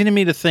it's crazy to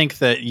me to think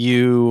that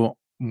you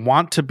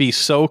want to be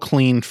so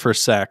clean for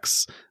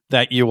sex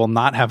that you will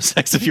not have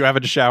sex if you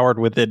haven't showered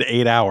within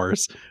 8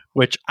 hours,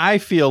 which I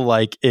feel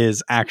like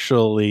is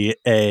actually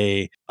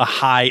a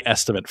high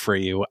estimate for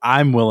you.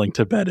 I'm willing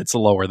to bet it's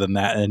lower than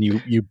that, and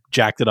you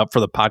jacked it up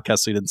for the podcast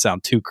so you didn't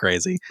sound too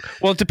crazy.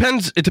 Well, it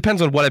depends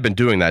on what I've been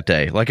doing that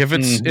day. Like if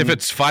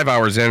it's 5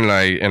 hours in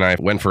and I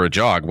went for a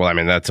jog, well, I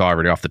mean that's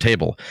already off the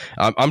table.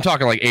 I'm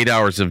talking like 8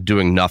 hours of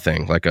doing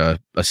nothing, like a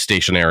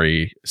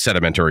stationary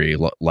sedimentary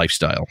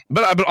lifestyle.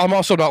 But I'm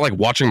also not like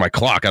watching my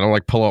clock. I don't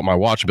like pull out my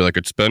watch and be like,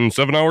 it's been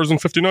 7 hours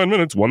and 59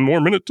 minutes. One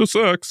more minute to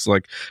sex.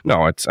 Like,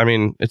 no, it's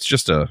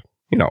just a,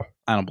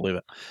 I don't believe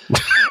it.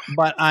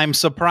 But I'm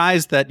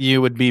surprised that you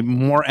would be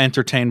more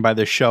entertained by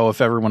this show if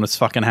everyone is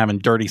fucking having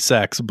dirty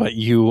sex, but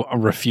you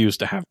refuse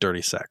to have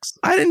dirty sex.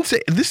 I didn't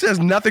say this has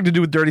nothing to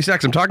do with dirty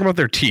sex. I'm talking about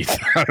their teeth.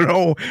 I don't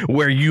know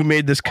where you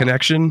made this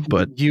connection,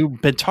 but you've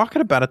been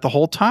talking about it the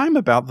whole time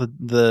about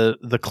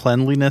the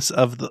cleanliness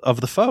of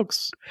the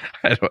folks.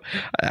 I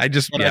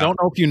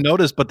don't know if you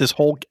noticed, but this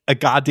whole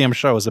goddamn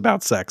show is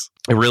about sex.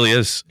 It really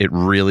is. It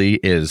really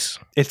is.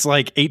 It's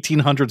like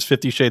 1800s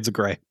 50 Shades of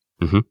Grey.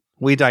 Mm-hmm.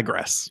 We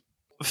digress.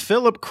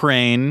 Philip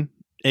Crane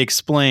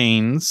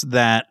explains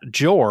that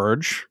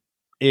George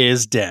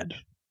is dead.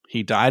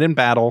 He died in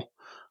battle.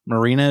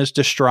 Marina is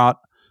distraught.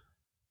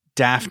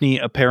 Daphne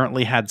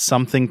apparently had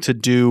something to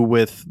do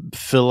with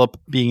Philip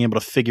being able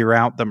to figure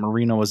out that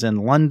Marina was in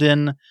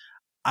London.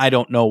 I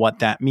don't know what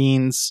that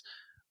means.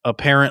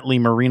 Apparently,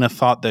 Marina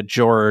thought that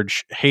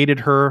George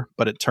hated her,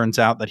 but it turns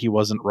out that he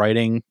wasn't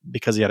writing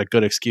because he had a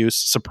good excuse.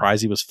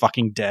 Surprise, he was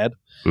fucking dead.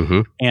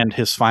 Mm-hmm. And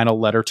his final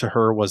letter to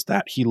her was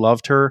that he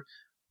loved her.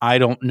 I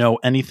don't know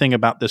anything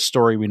about this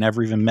story. We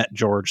never even met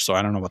George, so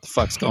I don't know what the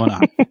fuck's going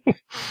on.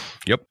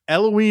 Yep.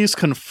 Eloise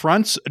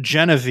confronts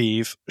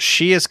Genevieve.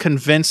 She is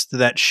convinced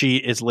that she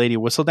is Lady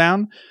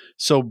Whistledown.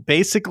 So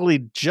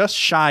basically just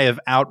shy of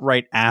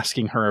outright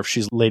asking her if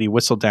she's Lady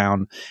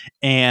Whistledown.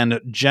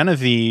 And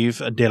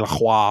Genevieve de la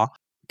Croix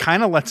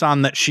kind of lets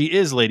on that she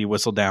is Lady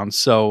Whistledown.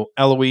 So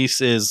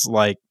Eloise is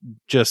like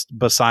just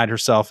beside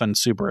herself and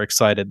super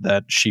excited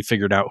that she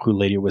figured out who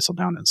Lady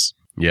Whistledown is.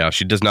 Yeah,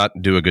 she does not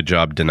do a good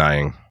job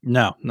denying.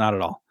 No, not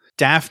at all.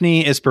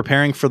 Daphne is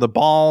preparing for the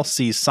ball,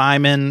 sees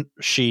Simon.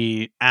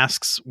 She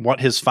asks what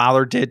his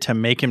father did to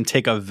make him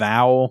take a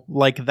vow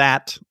like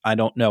that. I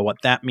don't know what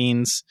that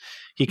means.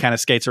 He kind of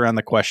skates around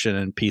the question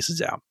and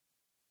pieces out.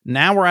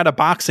 Now we're at a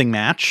boxing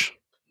match,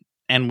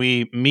 and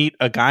we meet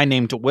a guy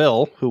named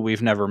Will, who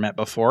we've never met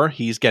before.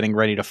 He's getting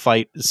ready to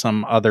fight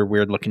some other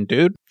weird-looking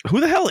dude. Who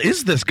the hell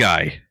is this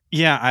guy?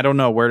 Yeah, I don't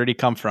know. Where did he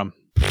come from?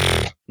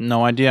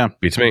 No idea.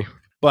 Beats me.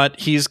 But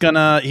he's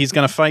gonna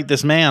fight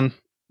this man.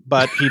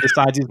 But he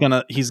decides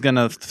he's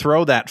gonna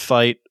throw that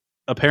fight,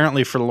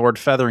 apparently for Lord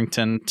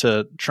Featherington,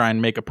 to try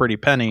and make a pretty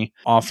penny.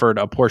 Offered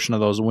a portion of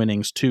those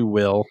winnings to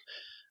Will.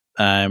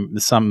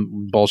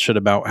 Some bullshit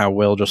about how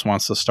Will just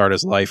wants to start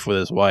his life with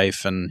his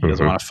wife and he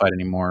doesn't want to fight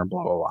anymore.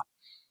 Blah blah blah.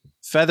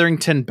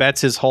 Featherington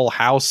bets his whole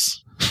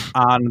house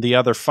on the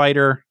other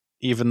fighter,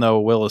 even though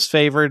Will is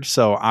favored.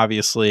 So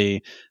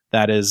obviously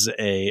that is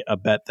a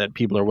bet that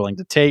people are willing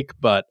to take,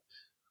 but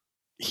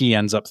he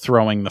ends up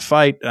throwing the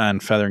fight,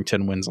 and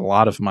Featherington wins a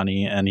lot of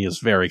money, and he is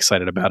very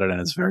excited about it,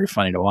 and it's very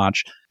funny to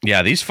watch.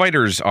 Yeah, these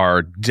fighters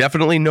are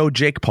definitely no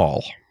Jake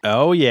Paul.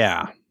 Oh,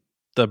 yeah.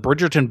 The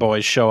Bridgerton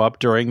boys show up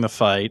during the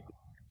fight.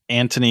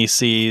 Anthony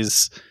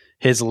sees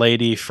his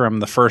lady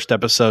from the first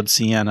episode,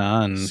 Sienna,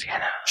 and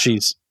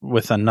she's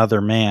with another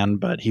man,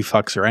 but he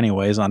fucks her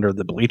anyways under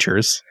the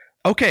bleachers.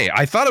 Okay,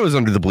 I thought it was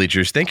under the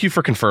bleachers. Thank you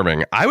for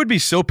confirming. I would be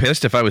so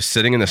pissed if I was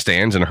sitting in the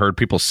stands and heard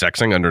people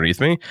sexing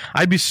underneath me.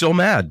 I'd be so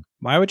mad.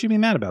 Why would you be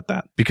mad about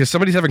that? Because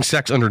somebody's having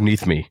sex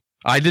underneath me.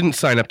 I didn't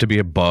sign up to be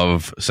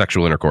above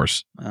sexual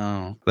intercourse.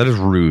 Oh. That is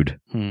rude.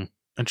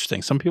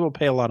 Interesting. Some people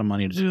pay a lot of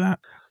money to do that.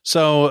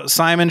 So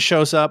Simon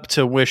shows up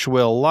to wish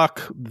Will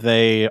luck.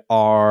 They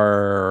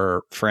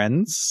are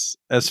friends,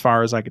 as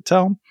far as I could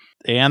tell.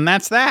 And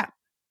that's that.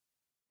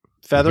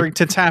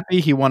 Featherington's happy.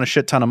 He won a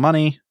shit ton of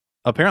money.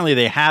 Apparently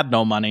they had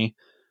no money.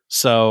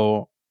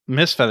 So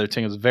Miss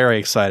Featherington was very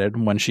excited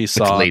when she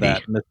saw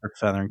that Mr.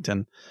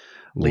 Featherington.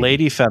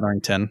 Lady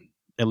Featherington.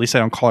 At least I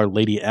don't call her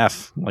Lady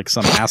F like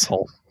some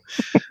asshole.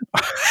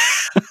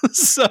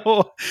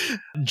 So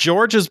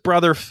George's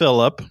brother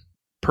Philip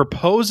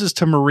proposes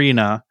to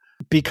Marina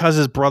because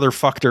his brother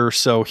fucked her,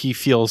 so he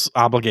feels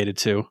obligated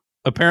to.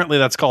 Apparently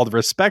that's called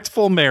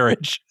respectful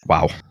marriage.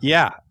 Wow.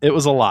 Yeah, it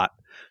was a lot.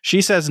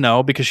 She says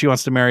no because she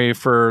wants to marry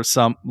for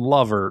some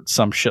love or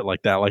some shit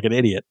like that, like an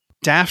idiot.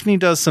 Daphne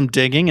does some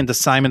digging into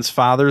Simon's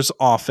father's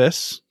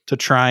office to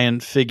try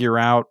and figure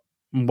out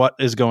what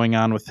is going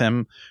on with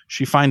him.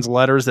 She finds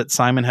letters that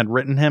Simon had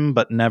written him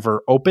but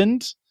never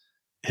opened.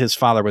 His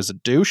father was a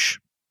douche.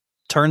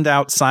 Turned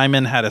out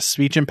Simon had a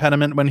speech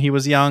impediment when he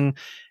was young,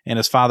 and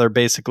his father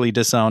basically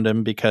disowned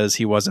him because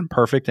he wasn't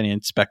perfect and he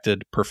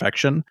expected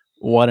perfection.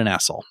 What an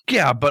asshole.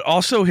 Yeah, but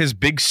also his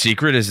big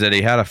secret is that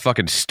he had a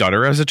fucking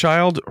stutter as a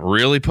child.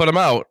 Really put him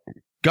out.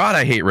 God,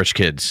 I hate rich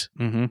kids.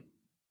 Mm-hmm.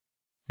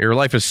 Your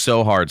life is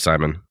so hard,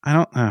 Simon. I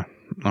don't...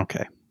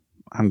 okay.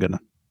 I'm going to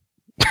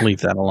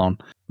leave that alone.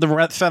 The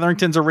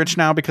Featheringtons are rich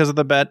now because of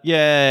the bet.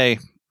 Yay.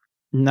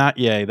 Not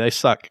yay. They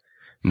suck.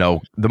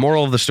 No, the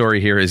moral of the story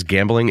here is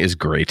gambling is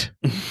great.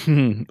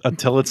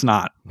 Until it's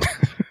not.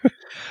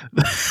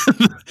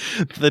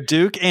 The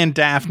Duke and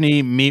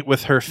Daphne meet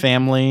with her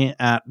family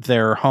at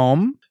their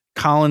home.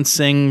 Colin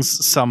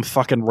sings some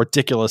fucking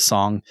ridiculous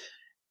song,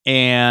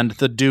 and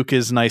the Duke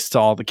is nice to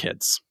all the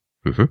kids.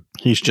 Mm-hmm.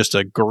 He's just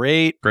a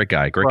great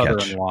guy, great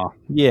catch.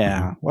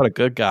 Yeah, what a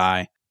good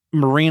guy.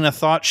 Marina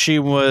thought she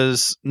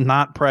was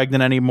not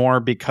pregnant anymore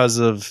because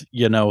of,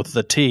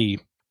 the tea,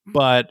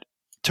 but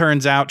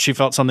turns out she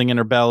felt something in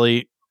her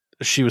belly.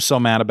 She was so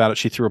mad about it,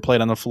 she threw a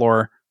plate on the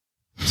floor.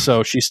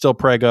 So she's still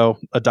preggo.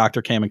 A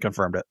doctor came and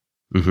confirmed it.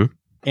 Mm-hmm.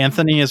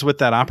 Anthony is with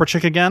that opera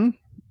chick again.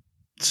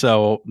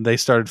 So they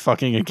started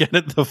fucking again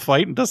at the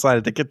fight and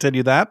decided to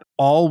continue that.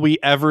 All we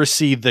ever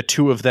see the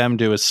two of them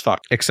do is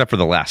fuck. Except for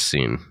the last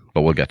scene,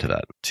 but we'll get to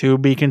that. To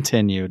be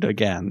continued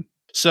again.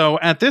 So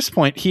at this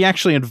point, he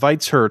actually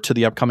invites her to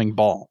the upcoming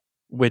ball,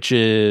 which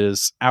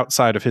is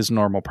outside of his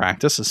normal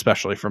practice,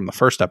 especially from the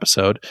first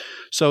episode.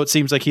 So it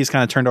seems like he's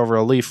kind of turned over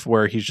a leaf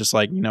where he's just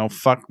like,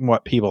 fuck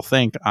what people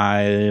think.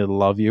 I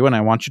love you and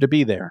I want you to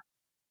be there.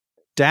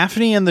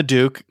 Daphne and the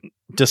Duke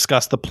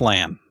discuss the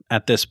plan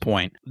at this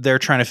point. They're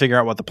trying to figure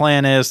out what the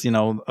plan is,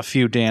 a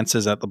few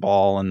dances at the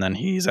ball and then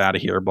he's out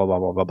of here, blah, blah,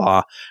 blah, blah,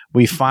 blah.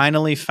 We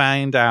finally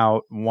find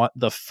out what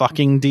the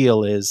fucking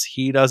deal is.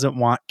 He doesn't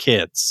want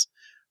kids.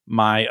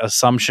 My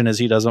assumption is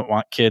he doesn't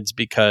want kids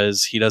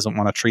because he doesn't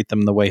want to treat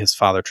them the way his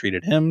father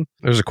treated him.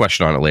 There's a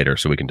question on it later,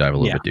 so we can dive a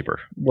little bit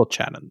deeper. We'll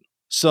chat in.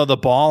 So the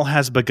ball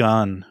has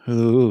begun.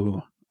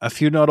 Ooh. A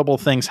few notable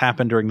things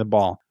happen during the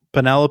ball.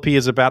 Penelope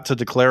is about to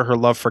declare her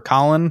love for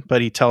Colin,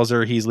 but he tells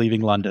her he's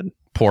leaving London.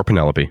 Poor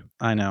Penelope.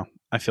 I know.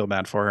 I feel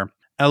bad for her.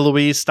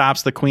 Eloise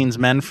stops the Queen's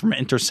men from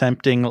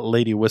intercepting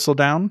Lady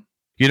Whistledown.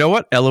 You know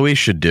what Eloise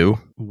should do?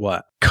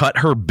 What? Cut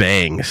her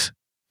bangs.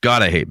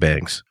 God, I hate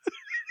bangs.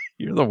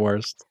 You're the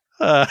worst.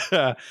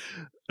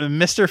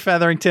 Mr.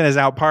 Featherington is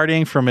out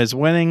partying from his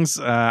winnings.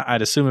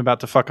 I'd assume about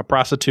to fuck a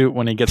prostitute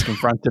when he gets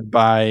confronted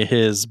by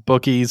his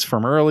bookies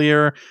from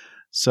earlier.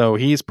 So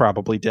he's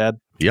probably dead.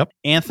 Yep.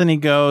 Anthony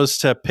goes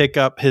to pick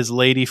up his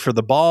lady for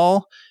the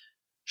ball.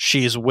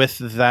 She's with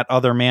that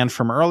other man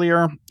from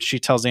earlier. She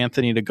tells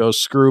Anthony to go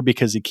screw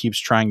because he keeps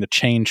trying to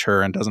change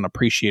her and doesn't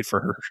appreciate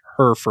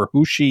her for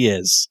who she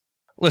is.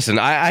 Listen,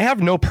 I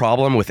have no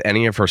problem with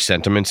any of her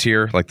sentiments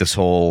here, like this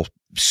whole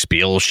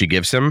spiel she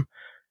gives him.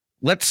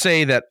 Let's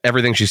say that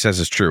everything she says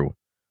is true.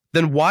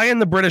 Then why in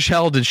the British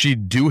hell did she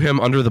do him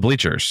under the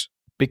bleachers?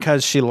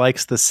 Because she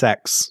likes the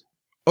sex.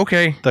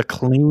 Okay. The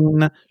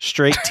clean,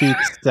 straight teeth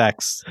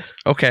sex.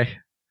 Okay.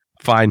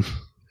 Fine.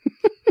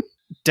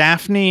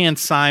 Daphne and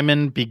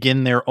Simon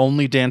begin their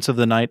only dance of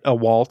the night, a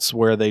waltz,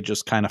 where they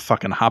just kind of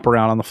fucking hop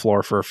around on the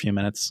floor for a few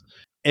minutes.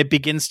 It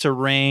begins to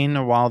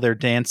rain while they're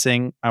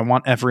dancing. I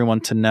want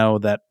everyone to know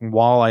that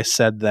while I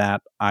said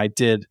that, I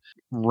did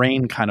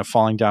rain kind of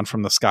falling down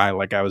from the sky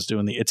like I was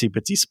doing the Itsy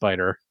Bitsy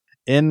Spider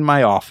in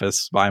my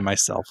office by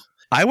myself.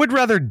 I would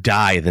rather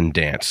die than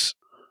dance.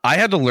 I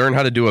had to learn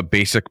how to do a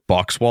basic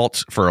box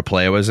waltz for a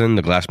play I was in,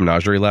 the Glass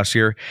Menagerie, last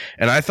year,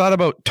 and I thought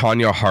about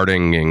Tanya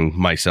Hardinging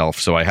myself,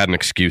 so I had an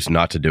excuse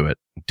not to do it.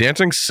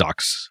 Dancing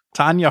sucks.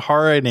 Tanya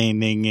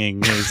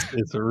Hardinging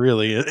is a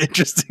really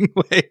interesting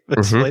way of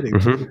explaining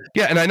it.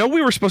 Yeah, and I know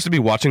we were supposed to be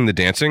watching the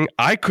dancing.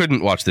 I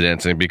couldn't watch the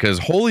dancing because,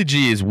 holy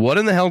geez, what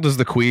in the hell does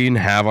the queen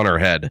have on her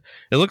head?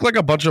 It looked like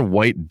a bunch of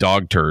white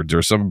dog turds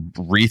or some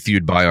wreath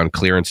you'd buy on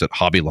clearance at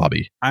Hobby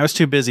Lobby. I was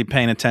too busy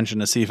paying attention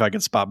to see if I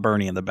could spot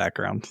Bernie in the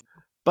background.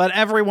 But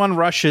everyone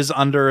rushes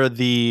under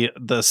the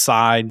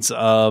sides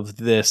of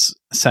this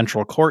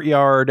central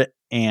courtyard,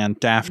 and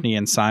Daphne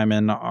and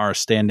Simon are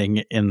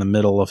standing in the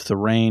middle of the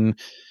rain.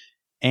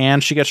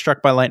 And she gets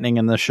struck by lightning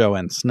and the show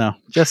ends. No,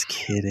 just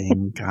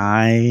kidding,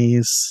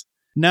 guys.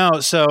 No,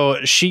 so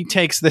she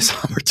takes this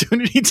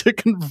opportunity to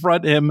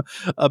confront him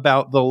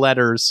about the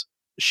letters.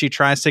 She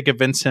tries to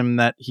convince him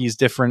that he's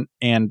different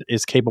and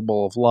is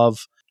capable of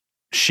love.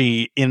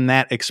 She, in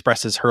that,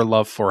 expresses her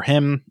love for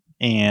him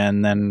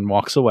and then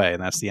walks away.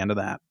 And that's the end of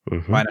that.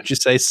 Mm-hmm. Why don't you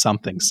say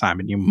something,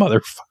 Simon, you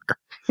motherfucker?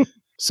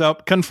 So,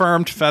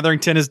 confirmed,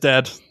 Featherington is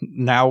dead.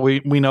 Now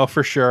we know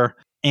for sure.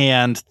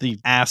 And the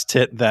ass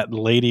tit that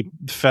Lady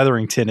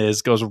Featherington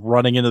is goes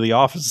running into the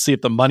office to see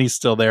if the money's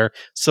still there.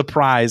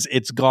 Surprise,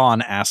 it's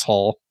gone,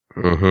 asshole.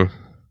 Mm-hmm.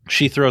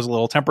 She throws a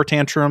little temper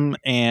tantrum,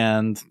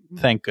 and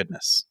thank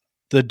goodness.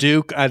 The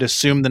Duke, I'd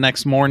assume the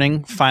next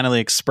morning, finally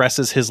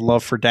expresses his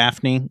love for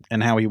Daphne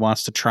and how he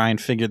wants to try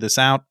and figure this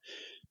out.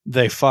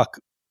 They fuck.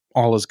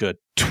 All is good.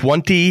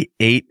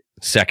 28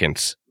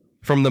 seconds.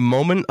 From the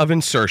moment of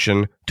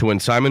insertion to when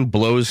Simon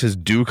blows his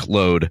Duke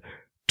load,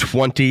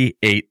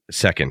 28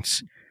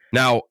 seconds.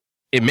 Now,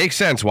 it makes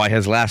sense why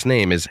his last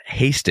name is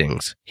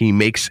Hastings. He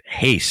makes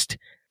haste.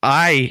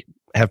 I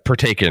have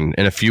partaken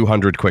in a few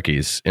hundred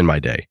quickies in my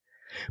day,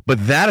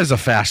 but that is a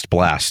fast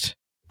blast.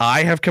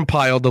 I have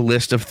compiled a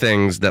list of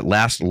things that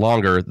last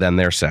longer than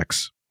their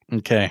sex.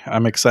 Okay,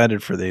 I'm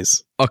excited for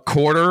these. A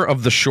quarter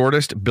of the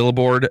shortest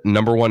Billboard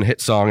 #1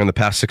 hit song in the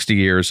past 60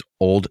 years,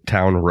 Old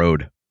Town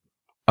Road.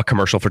 A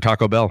commercial for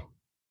Taco Bell.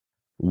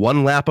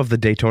 One lap of the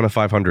Daytona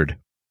 500.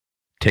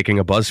 Taking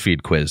a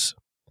BuzzFeed quiz.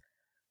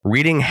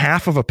 Reading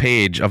half of a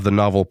page of the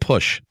novel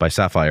Push by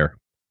Sapphire.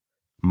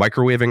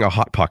 Microwaving a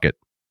Hot Pocket.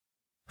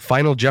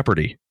 Final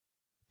Jeopardy.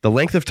 The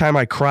length of time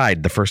I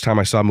cried the first time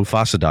I saw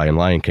Mufasa die in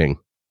Lion King.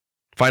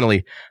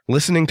 Finally,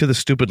 listening to the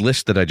stupid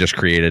list that I just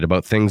created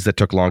about things that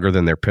took longer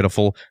than their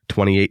pitiful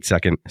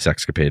 28-second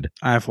sexcapade.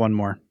 I have one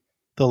more.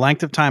 The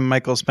length of time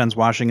Michael spends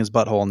washing his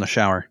butthole in the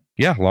shower.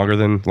 Yeah, longer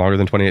than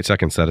 28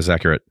 seconds. That is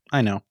accurate.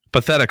 I know.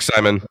 Pathetic,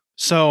 Simon.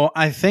 So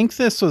I think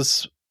this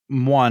was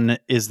one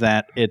is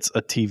that it's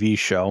a TV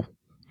show.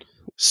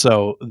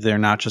 So they're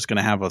not just going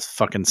to have a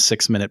fucking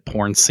 6-minute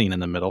porn scene in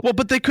the middle. Well,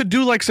 but they could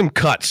do like some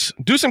cuts.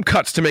 Do some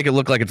cuts to make it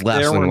look like it's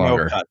lasting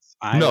longer. No cuts.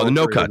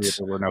 No cuts.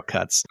 There were no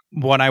cuts.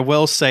 What I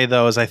will say,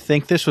 though, is I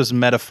think this was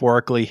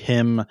metaphorically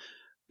him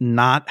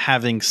not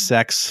having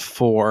sex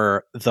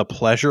for the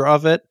pleasure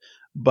of it,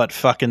 but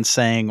fucking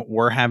saying,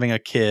 we're having a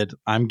kid.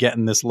 I'm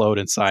getting this load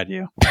inside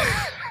you.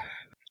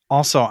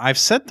 Also, I've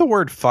said the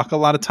word fuck a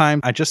lot of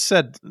times. I just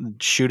said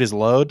shoot his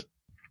load.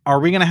 Are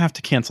we going to have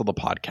to cancel the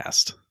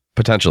podcast?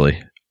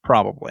 Potentially.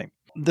 Probably.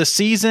 The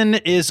season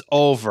is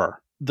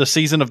over. The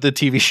season of the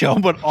TV show,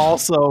 but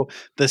also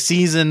the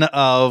season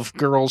of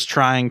girls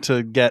trying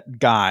to get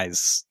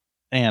guys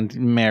and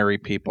marry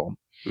people.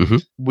 Mm-hmm.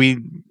 We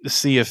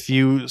see a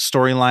few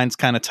storylines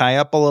kind of tie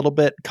up a little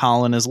bit.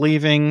 Colin is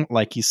leaving,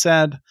 like he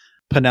said.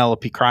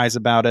 Penelope cries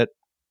about it.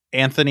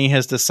 Anthony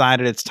has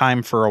decided it's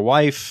time for a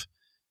wife.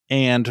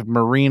 And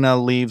Marina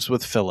leaves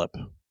with Philip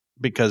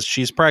because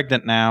she's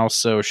pregnant now,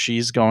 so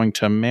she's going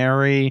to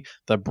marry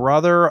the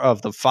brother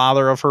of the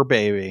father of her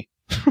baby.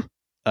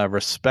 A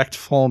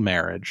respectful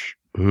marriage.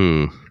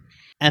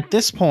 At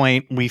this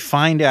point, we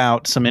find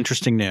out some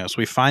interesting news.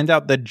 We find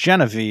out that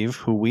Genevieve,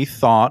 who we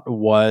thought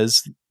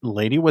was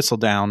Lady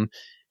Whistledown,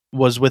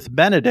 was with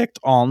Benedict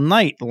all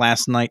night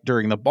last night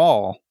during the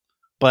ball,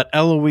 but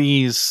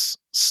Eloise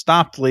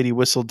stopped Lady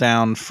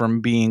Whistledown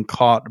from being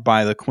caught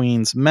by the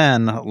Queen's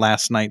men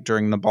last night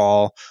during the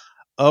ball.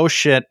 Oh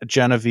shit,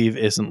 Genevieve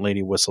isn't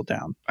Lady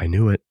Whistledown. I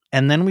knew it.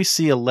 And then we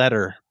see a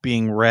letter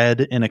being read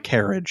in a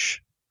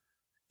carriage.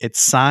 It's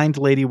signed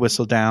Lady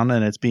Whistledown,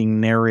 and it's being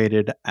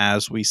narrated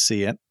as we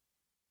see it.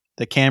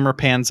 The camera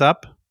pans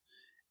up,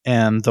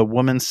 and the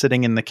woman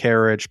sitting in the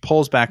carriage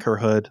pulls back her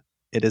hood.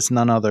 It is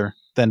none other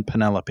than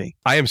Penelope.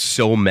 I am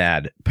so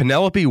mad.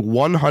 Penelope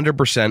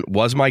 100%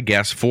 was my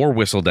guess for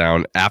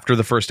Whistledown after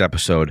the first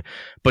episode,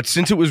 but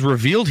since it was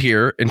revealed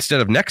here instead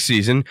of next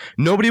season,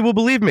 nobody will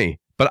believe me.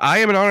 But I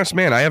am an honest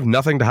man. I have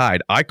nothing to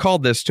hide. I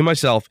called this to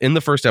myself in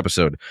the first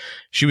episode.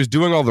 She was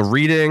doing all the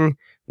reading,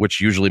 which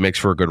usually makes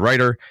for a good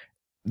writer.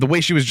 The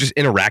way she was just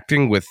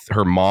interacting with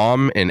her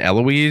mom and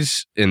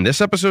Eloise in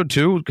this episode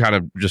too kind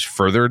of just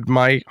furthered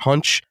my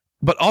hunch.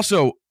 But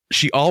also,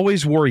 she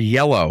always wore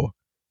yellow.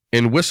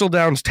 And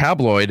Whistledown's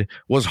tabloid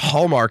was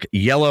Hallmark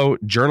yellow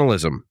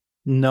journalism.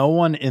 No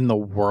one in the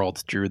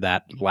world drew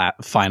that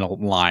final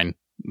line.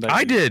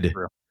 I did.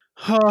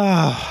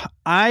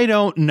 I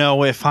don't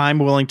know if I'm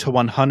willing to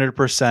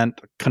 100%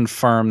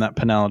 confirm that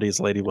Penelope is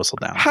Lady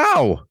Whistledown.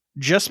 How?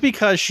 Just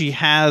because she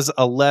has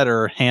a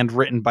letter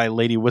handwritten by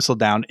Lady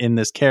Whistledown in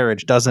this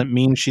carriage doesn't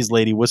mean she's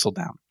Lady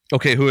Whistledown.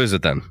 Okay, who is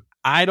it then?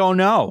 I don't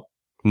know.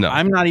 No.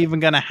 I'm not even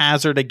going to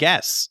hazard a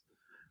guess.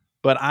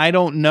 But I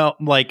don't know,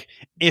 like,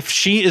 if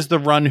she is the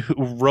one who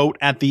wrote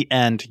at the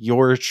end,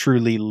 "You're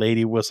truly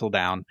Lady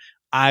Whistledown,"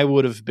 I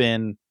would have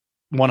been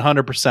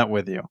 100%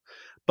 with you.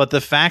 But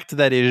the fact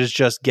that it is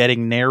just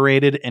getting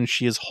narrated and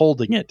she is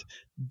holding it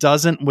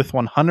doesn't, with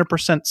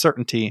 100%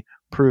 certainty,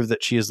 prove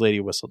that she is Lady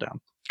Whistledown.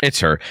 It's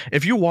her.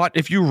 If you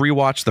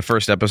rewatch the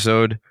first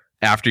episode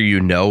after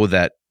you know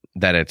that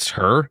it's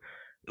her,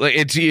 Like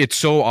it's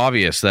so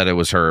obvious that it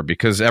was her,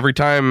 because every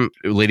time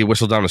Lady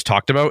Whistledown is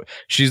talked about,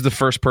 she's the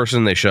first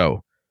person they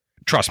show.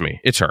 Trust me,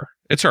 it's her.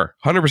 It's her.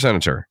 100%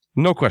 it's her.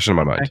 No question in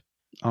my mind.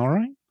 All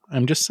right.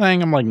 I'm just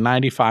saying I'm like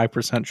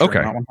 95% sure,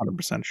 Okay. not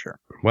 100% sure.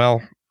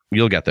 Well,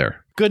 you'll get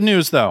there. Good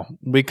news, though.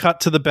 We cut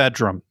to the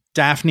bedroom.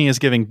 Daphne is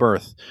giving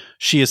birth.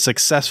 She is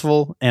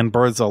successful and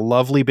births a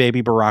lovely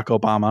baby Barack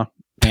Obama,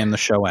 and the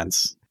show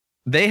ends.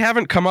 They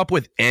haven't come up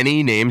with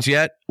any names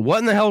yet. What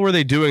in the hell were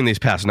they doing these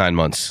past 9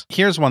 months?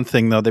 Here's one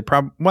thing, though.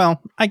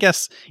 Well, I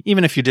guess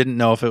even if you didn't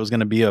know if it was going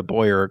to be a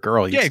boy or a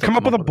girl, Yeah, come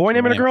up with a boy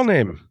name and a girl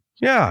name.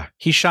 Yeah.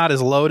 He shot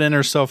his load in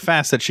her so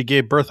fast that she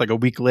gave birth like a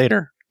week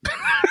later.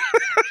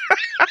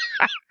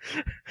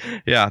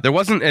 Yeah, there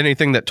wasn't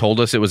anything that told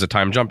us it was a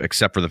time jump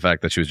except for the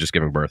fact that she was just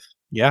giving birth.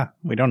 Yeah,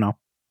 we don't know.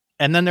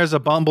 And then there's a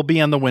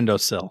bumblebee on the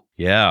windowsill.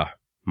 Yeah,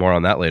 more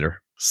on that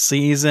later.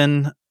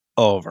 Season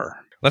over.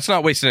 Let's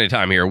not waste any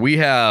time here. We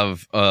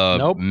have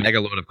a mega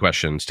load of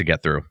questions to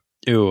get through.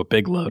 Ooh, a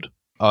big load.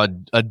 A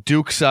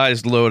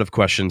Duke-sized load of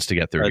questions to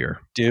get through here.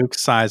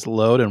 Duke-sized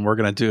load, and we're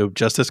going to do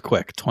just as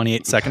quick.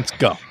 28 seconds,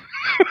 go.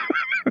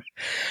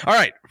 All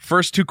right.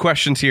 First 2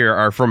 questions here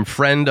are from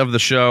friend of the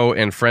show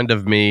and friend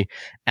of me,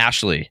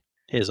 Ashley.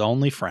 His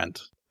only friend.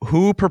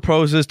 Who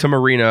proposes to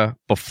Marina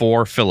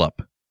before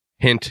Philip?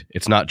 Hint,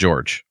 it's not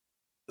George.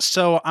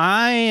 So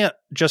I,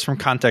 just from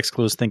context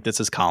clues, think this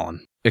is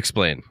Colin.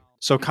 Explain.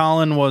 So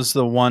Colin was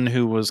the one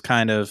who was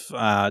kind of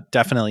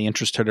definitely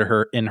interested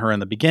in her in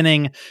the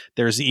beginning.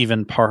 There's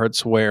even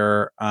parts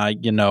where,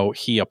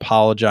 he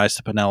apologized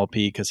to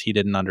Penelope because he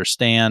didn't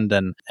understand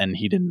and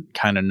he didn't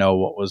kind of know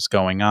what was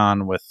going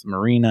on with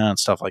Marina and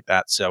stuff like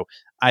that. So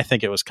I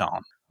think it was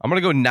Colin. I'm going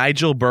to go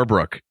Nigel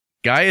Burbrook.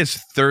 Guy is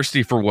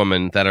thirsty for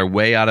women that are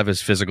way out of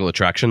his physical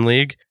attraction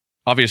league.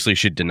 Obviously,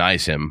 she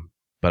denies him,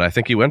 but I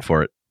think he went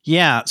for it.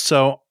 Yeah,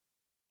 so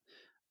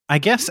I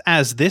guess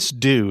as this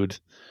dude,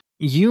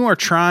 you are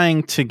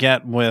trying to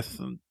get with,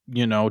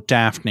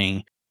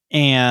 Daphne,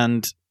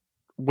 and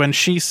when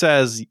she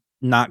says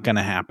not going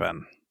to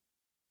happen,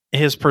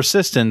 his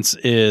persistence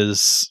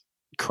is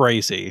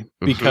crazy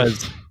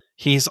because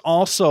he's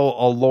also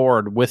a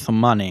lord with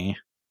money.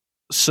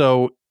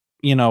 So,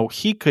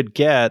 he could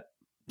get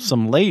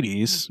some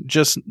ladies,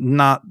 just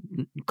not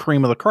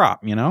cream of the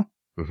crop,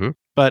 Mm-hmm.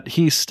 But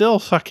he's still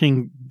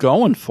fucking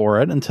going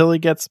for it until he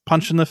gets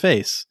punched in the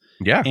face.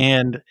 Yeah.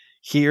 And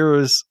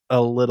here's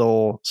a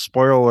little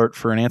spoiler alert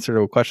for an answer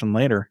to a question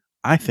later.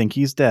 I think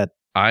he's dead.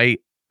 I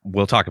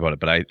will talk about it,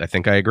 but I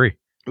think I agree.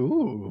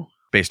 Ooh.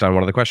 Based on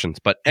one of the questions.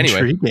 But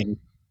anyway. Intriguing.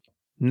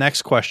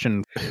 Next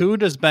question. Who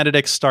does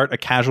Benedict start a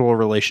casual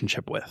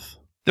relationship with?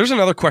 There's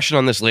another question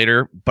on this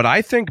later, but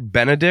I think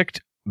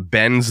Benedict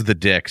bends the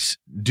dicks.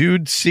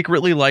 Dude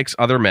secretly likes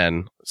other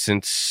men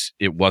since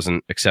it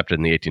wasn't accepted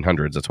in the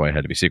 1800s. That's why it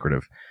had to be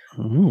secretive.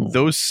 Ooh.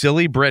 Those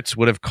silly Brits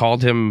would have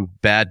called him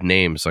bad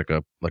names like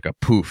a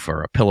poof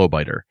or a pillow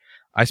biter.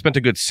 I spent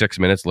a good 6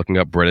 minutes looking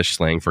up British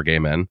slang for gay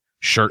men.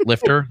 Shirt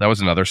lifter, that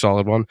was another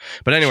solid one.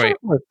 But anyway,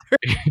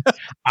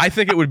 I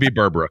think it would be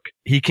Burbrook.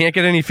 He can't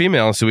get any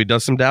females, so he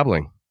does some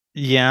dabbling.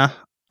 Yeah.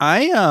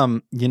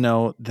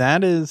 That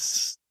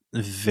is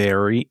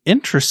very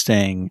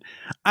interesting.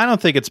 I don't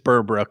think it's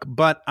Burbrook,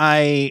 but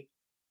I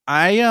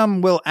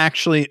will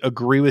actually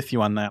agree with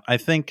you on that. I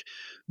think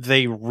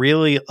they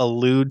really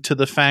allude to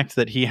the fact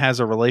that he has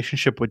a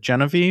relationship with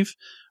Genevieve,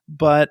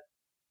 but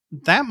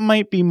that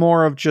might be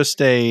more of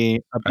just I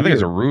think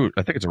it's a ruse.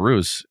 I think it's a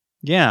ruse.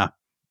 Yeah,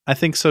 I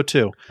think so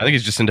too. I think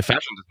he's just into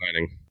fashion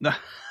designing.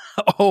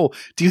 Oh,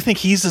 do you think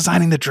he's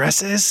designing the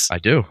dresses? I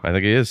do. I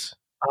think he is.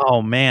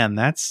 Oh man,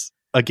 that's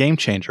a game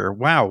changer.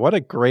 Wow, what a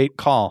great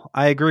call.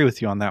 I agree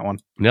with you on that one.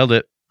 Nailed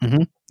it.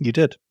 Mm-hmm. You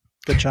did.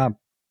 Good job.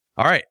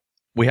 All right.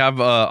 We have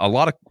a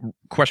lot of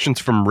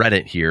questions from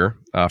Reddit here.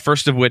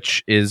 First of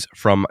which is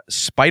from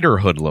Spider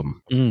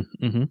Hoodlum.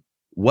 Mm-hmm.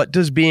 What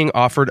does being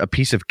offered a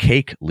piece of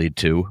cake lead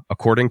to,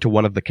 according to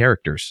one of the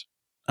characters?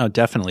 Oh,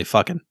 definitely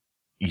fucking.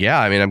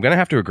 Yeah, I mean, I'm going to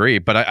have to agree,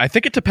 but I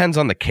think it depends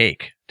on the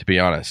cake, to be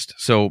honest.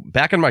 So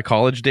back in my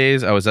college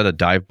days, I was at a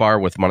dive bar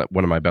with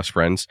one of my best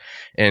friends,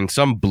 and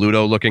some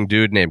Bluto-looking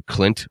dude named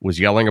Clint was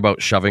yelling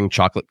about shoving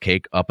chocolate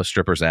cake up a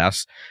stripper's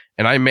ass,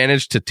 and I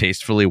managed to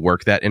tastefully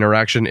work that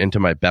interaction into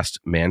my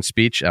best man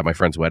speech at my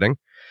friend's wedding.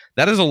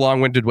 That is a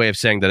long-winded way of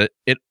saying that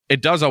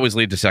it does always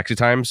lead to sexy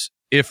times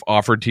if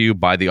offered to you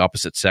by the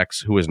opposite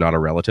sex who is not a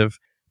relative.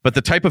 But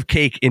the type of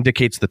cake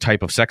indicates the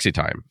type of sexy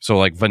time. So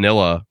like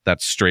vanilla,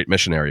 that's straight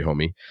missionary,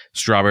 homie.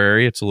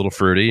 Strawberry, it's a little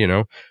fruity,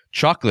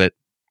 Chocolate,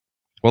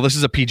 well, this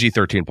is a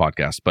PG-13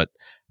 podcast, but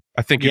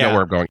I think you know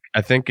where I'm going.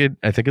 I think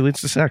it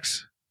leads to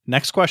sex.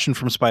 Next question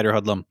from Spider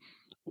Hoodlum.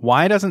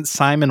 Why doesn't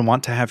Simon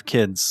want to have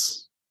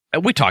kids?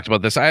 We talked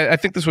about this. I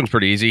think this one's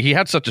pretty easy. He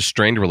had such a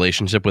strained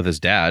relationship with his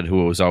dad,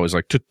 who was always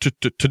like,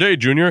 today,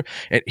 Junior.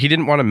 And he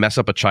didn't want to mess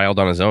up a child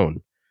on his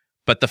own.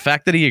 But the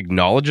fact that he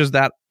acknowledges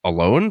that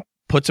alone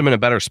puts him in a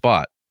better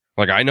spot.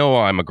 Like, I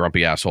know I'm a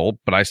grumpy asshole,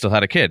 but I still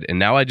had a kid. And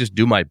now I just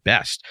do my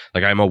best.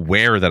 Like, I'm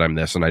aware that I'm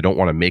this and I don't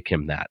want to make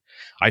him that.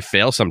 I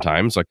fail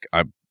sometimes.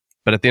 But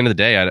at the end of the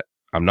day,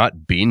 I'm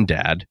not bean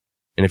dad.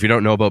 And if you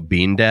don't know about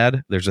Bean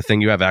Dad, there's a thing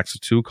you have access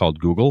to called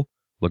Google.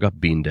 Look up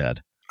Bean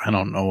Dad. I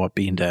don't know what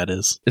Bean Dad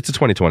is. It's a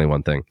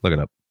 2021 thing. Look it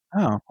up.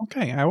 Oh,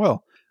 okay. I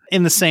will.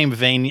 In the same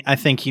vein, I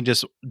think he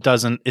just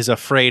is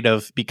afraid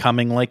of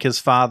becoming like his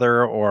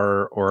father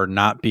or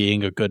not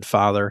being a good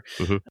father.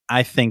 Mm-hmm.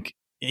 I think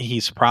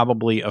he's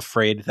probably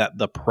afraid that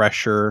the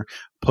pressure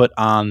put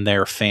on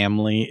their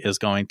family is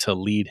going to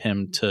lead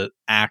him to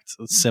act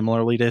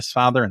similarly to his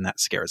father, and that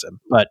scares him.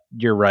 But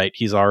you're right.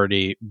 He's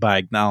already, by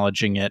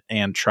acknowledging it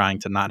and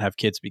trying to not have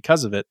kids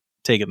because of it,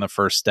 taken the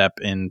first step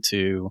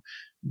into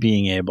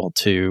being able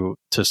to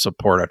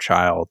support a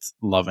child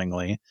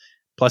lovingly.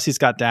 Plus, he's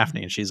got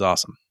Daphne, and she's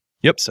awesome.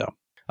 Yep. So,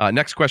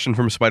 next question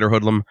from Spider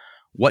Hoodlum.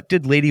 What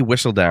did Lady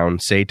Whistledown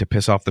say to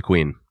piss off the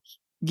Queen?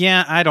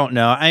 Yeah, I don't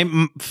know.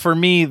 For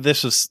me,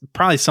 this was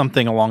probably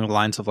something along the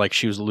lines of like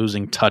she was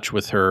losing touch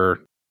with her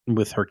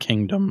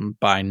kingdom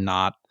by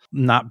not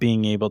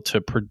being able to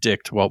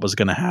predict what was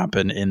going to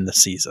happen in the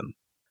season.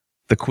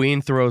 The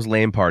Queen throws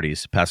lame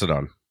parties. Pass it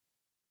on.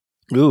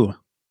 Ooh.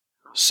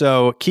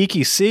 So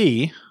Kiki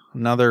C,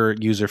 another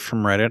user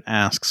from Reddit,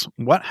 asks,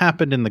 what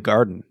happened in the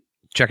garden?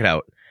 Check it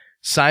out.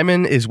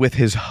 Simon is with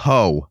his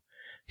hoe.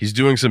 He's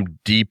doing some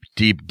deep,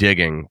 deep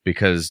digging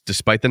because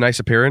despite the nice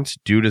appearance,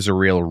 dude is a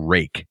real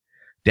rake.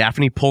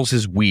 Daphne pulls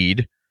his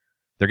weed.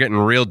 They're getting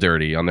real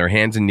dirty on their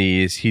hands and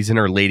knees. He's in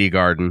her lady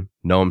garden.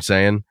 Know what I'm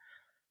saying?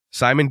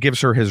 Simon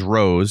gives her his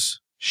rose.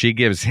 She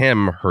gives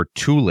him her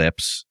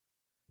tulips.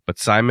 But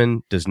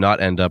Simon does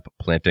not end up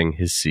planting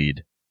his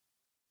seed.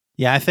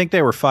 Yeah, I think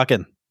they were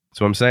fucking.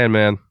 That's what I'm saying,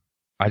 man.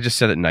 I just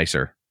said it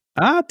nicer.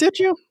 Ah, did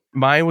you?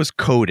 Mine was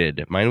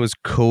coded. Mine was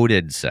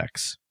coded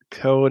sex.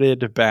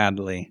 Coded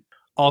badly.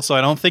 Also,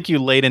 I don't think you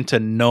laid into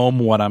gnome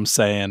what I'm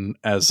saying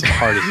as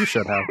hard as you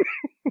should have.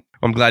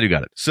 I'm glad you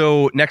got it.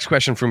 So next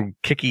question from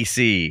Kiki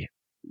C.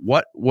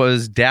 What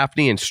was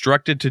Daphne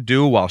instructed to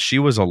do while she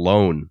was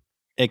alone?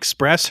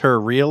 Express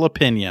her real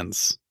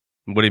opinions.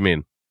 What do you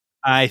mean?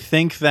 I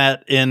think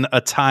that in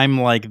a time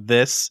like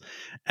this,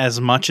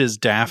 as much as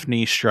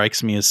Daphne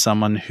strikes me as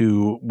someone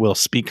who will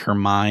speak her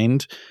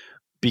mind,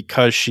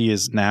 because she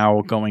is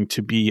now going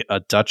to be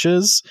a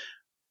duchess,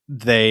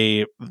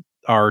 they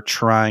are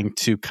trying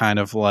to kind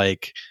of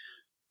like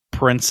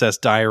Princess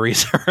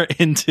Diaries her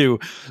into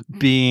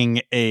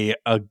being a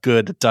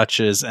good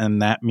duchess,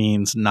 and that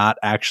means not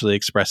actually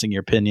expressing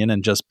your opinion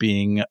and just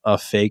being a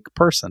fake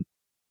person.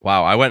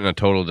 Wow, I went in a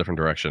total different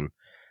direction.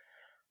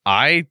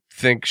 I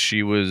think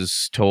she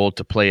was told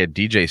to play a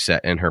DJ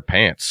set in her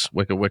pants.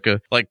 Wicca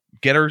wicca. Like,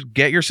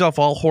 get yourself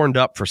all horned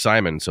up for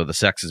Simon so the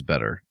sex is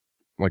better.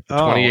 Like the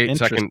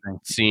 28-second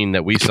scene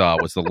that we saw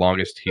was the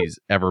longest he's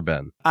ever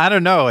been. I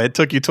don't know. It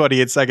took you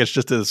 28 seconds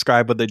just to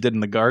describe what they did in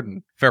the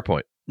garden. Fair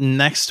point.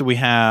 Next, we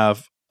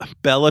have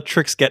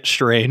Bellatrix Get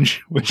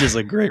Strange, which is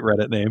a great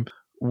Reddit name.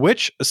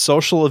 Which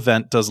social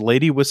event does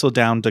Lady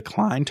Whistledown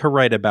decline to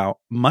write about,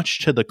 much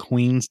to the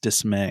Queen's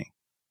dismay?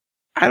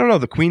 I don't know.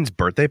 The Queen's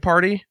birthday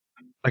party?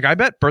 Like, I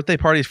bet birthday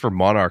parties for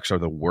monarchs are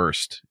the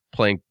worst.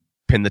 Playing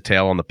pin the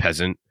tail on the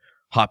peasant,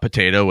 hot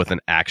potato with an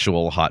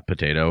actual hot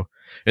potato.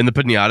 And the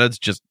pinata, it's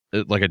just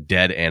like a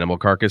dead animal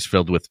carcass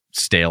filled with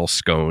stale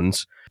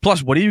scones.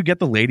 Plus, what do you get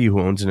the lady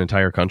who owns an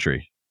entire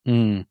country?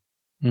 I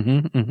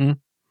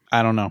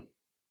don't know.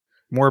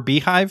 More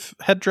beehive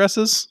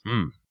headdresses?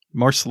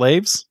 More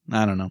slaves?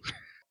 I don't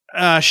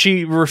know.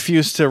 She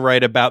refused to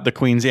write about the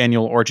Queen's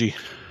annual orgy.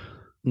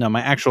 No,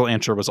 my actual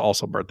answer was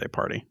also birthday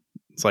party.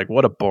 It's like,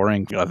 what a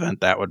boring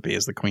event that would be,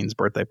 is the Queen's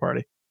birthday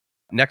party.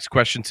 Next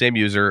question, same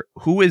user.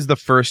 Who is the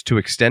first to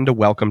extend a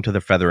welcome to the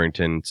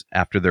Featheringtons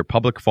after their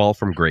public fall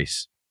from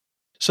grace?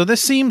 So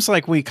this seems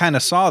like we kind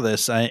of saw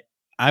this. I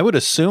would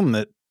assume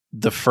that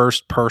the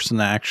first person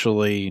to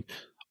actually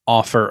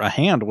offer a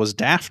hand was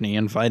Daphne,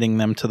 inviting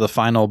them to the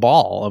final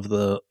ball of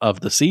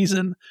the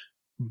season.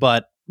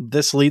 But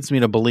this leads me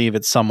to believe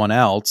it's someone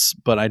else,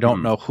 but I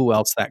don't know who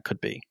else that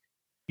could be.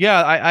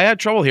 Yeah, I had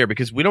trouble here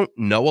because we don't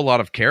know a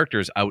lot of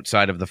characters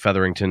outside of the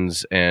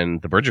Featheringtons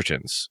and the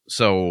Bridgertons.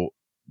 So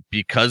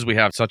because we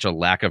have such a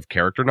lack of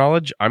character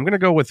knowledge, I'm going to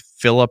go with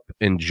Philip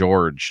and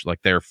George,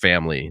 like their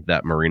family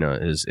that Marina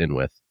is in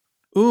with.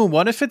 Ooh,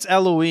 what if it's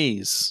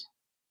Eloise?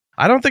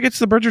 I don't think it's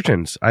the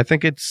Bridgertons. I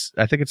think it's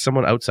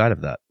someone outside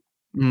of that.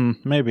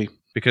 Maybe.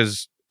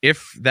 Because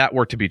if that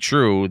were to be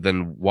true,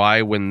 then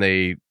why, when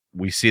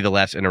we see the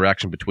last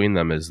interaction between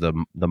them, is the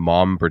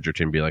mom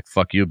Bridgerton be like,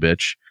 "Fuck you,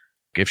 bitch."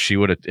 If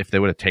they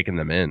would have taken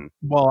them in.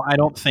 Well, I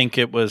don't think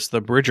it was the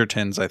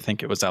Bridgertons. I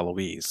think it was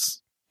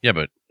Eloise. Yeah,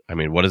 but I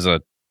mean, what is a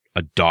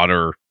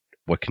daughter?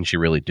 What can she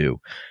really do?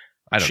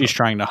 She's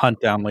trying to hunt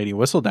down Lady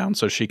Whistledown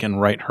so she can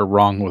right her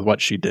wrong with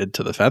what she did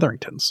to the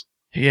Featheringtons.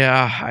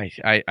 Yeah,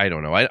 I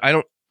don't know. I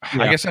don't.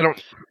 Yeah.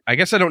 I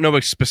guess I don't know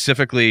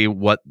specifically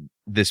what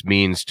this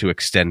means to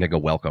extending a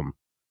welcome.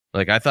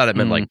 Like, I thought it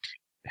meant like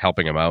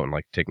helping him out and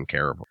like taking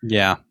care of him.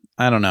 Yeah,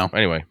 I don't know.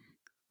 Anyway,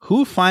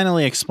 who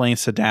finally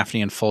explains to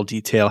Daphne in full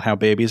detail how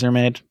babies are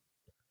made?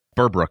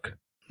 Burbrook.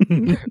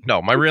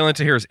 No, my real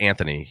answer here is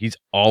Anthony. He's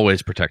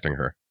always protecting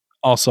her.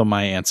 Also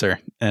my answer,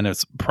 and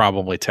it's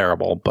probably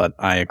terrible, but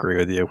I agree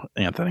with you,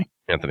 Anthony.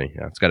 Anthony.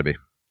 Yeah, it's got to be.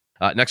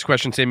 Next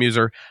question, same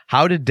user.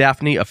 How did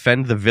Daphne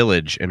offend the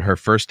village in her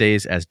first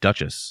days as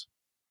Duchess?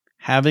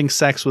 Having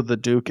sex with the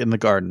Duke in the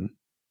garden.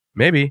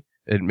 Maybe.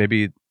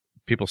 Maybe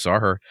people saw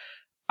her.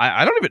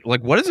 I don't even,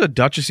 like, what does a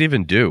Duchess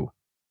even do?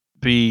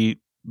 Be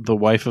the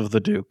wife of the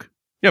Duke.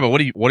 Yeah, but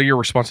what are your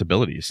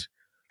responsibilities?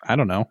 I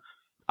don't know.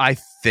 I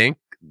think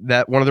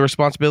that one of the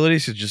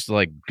responsibilities is just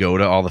like go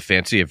to all the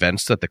fancy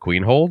events that the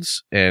Queen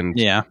holds, and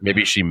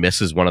maybe she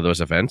misses one of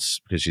those events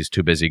because she's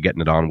too busy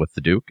getting it on with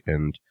the Duke,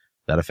 and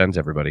that offends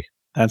everybody.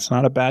 That's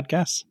not a bad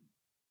guess.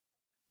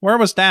 Where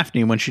was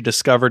Daphne when she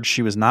discovered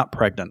she was not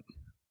pregnant?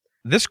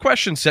 This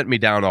question sent me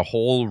down a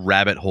whole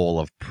rabbit hole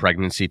of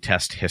pregnancy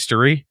test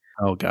history.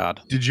 Oh,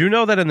 God. Did you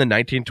know that in the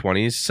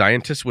 1920s,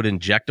 scientists would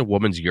inject a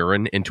woman's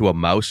urine into a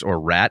mouse or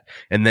rat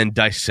and then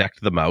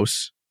dissect the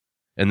mouse?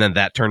 And then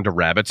that turned to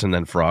rabbits and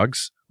then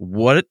frogs?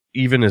 What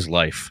even is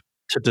life?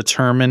 To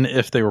determine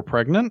if they were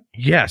pregnant?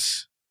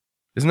 Yes.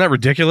 Isn't that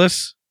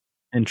ridiculous?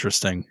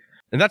 Interesting.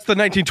 And that's the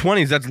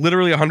 1920s. That's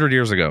literally 100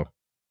 years ago.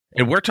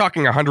 And we're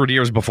talking 100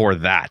 years before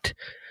that.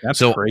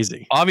 That's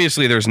crazy.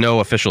 Obviously, there's no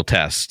official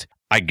test.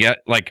 I get,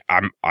 like,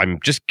 I'm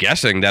just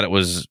guessing that it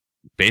was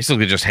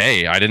basically just,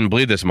 hey, I didn't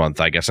bleed this month.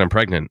 I guess I'm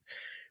pregnant.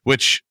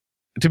 Which,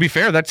 to be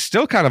fair, that's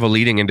still kind of a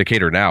leading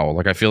indicator now.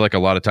 Like, I feel like a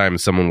lot of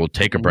times someone will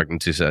take a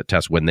pregnancy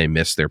test when they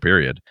miss their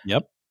period.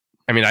 Yep.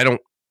 I mean,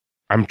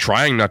 I'm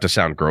trying not to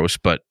sound gross,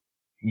 but,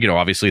 you know,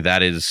 obviously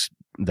that's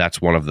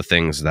one of the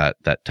things that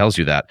tells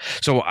you that.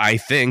 So I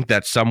think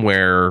that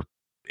somewhere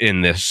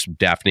in this,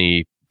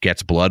 Daphne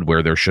gets blood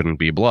where there shouldn't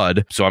be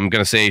blood. So I'm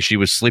going to say she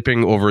was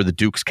sleeping over the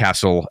Duke's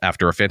castle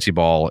after a fancy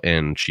ball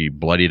and she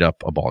bloodied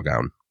up a ball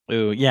gown.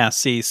 Ooh, yeah,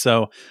 see,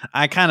 so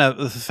I kind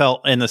of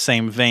felt in the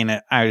same vein.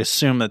 I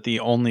assume that the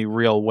only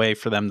real way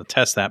for them to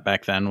test that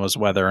back then was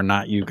whether or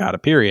not you got a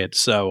period.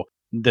 So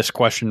this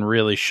question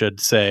really should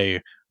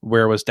say,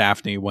 where was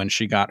Daphne when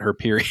she got her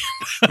period?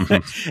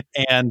 Mm-hmm.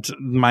 And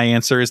my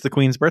answer is the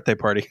Queen's birthday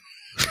party.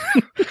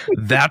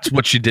 That's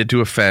what she did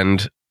to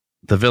offend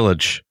the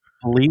village.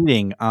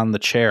 Bleeding on the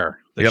chair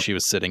that she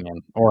was sitting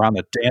in, or on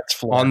the dance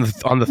floor. On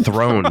the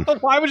throne.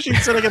 Why was she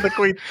sitting at the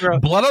Queen's throne?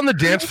 Blood on the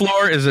Dance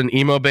Floor is an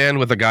emo band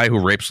with a guy who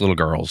rapes little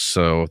girls,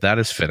 so that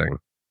is fitting.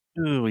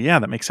 Ooh, yeah,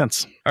 that makes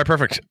sense. All right,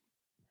 perfect.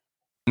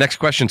 Next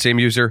question, same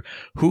user.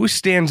 Who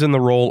stands in the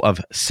role of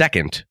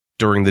second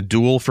during the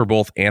duel for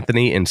both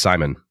Anthony and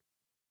Simon?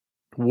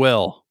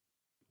 Will.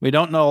 We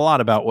don't know a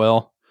lot about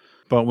Will,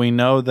 but we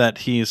know that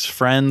he's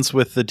friends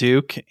with the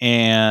Duke,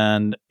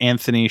 and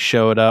Anthony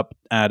showed up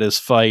at his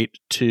fight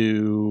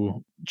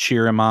to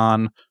cheer him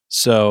on,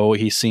 so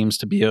he seems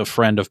to be a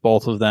friend of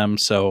both of them,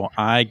 so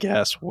I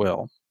guess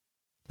Will.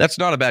 That's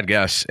not a bad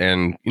guess,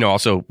 and you know,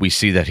 also we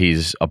see that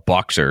he's a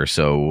boxer,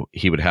 so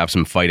he would have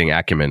some fighting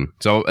acumen,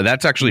 so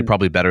that's actually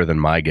probably better than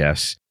my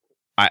guess.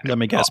 Let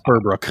me guess,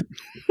 Burbrook.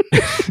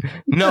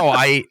 No,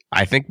 I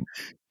think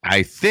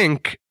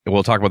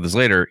we'll talk about this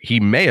later, he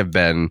may have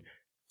been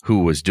who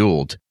was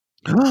dueled.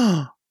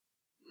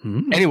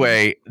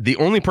 Anyway, the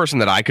only person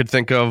that I could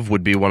think of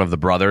would be one of the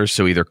brothers,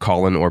 so either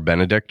Colin or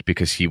Benedict,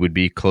 because he would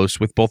be close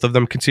with both of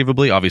them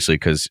conceivably, obviously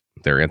because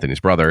they're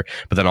Anthony's brother,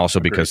 but then also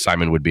because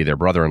Simon would be their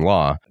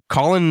brother-in-law.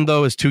 Colin,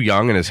 though, is too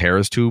young and his hair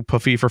is too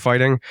puffy for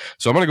fighting,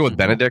 so I'm going to go with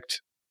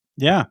Benedict.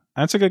 Yeah,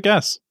 that's a good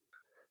guess.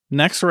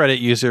 Next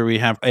Reddit user we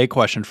have a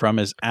question from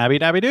is Abby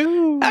Dabby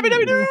Doo. Abby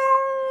Dabby Doo!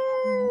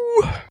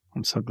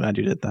 I'm so glad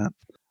you did that.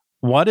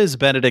 What is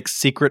Benedict's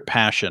secret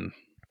passion?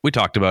 We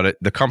talked about it.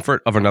 The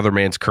comfort of another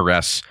man's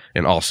caress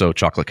and also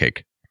chocolate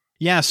cake.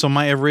 Yeah, so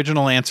my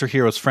original answer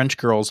here was French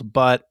girls,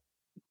 but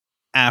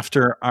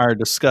after our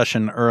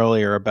discussion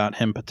earlier about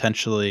him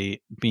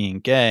potentially being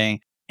gay,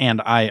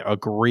 and I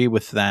agree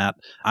with that,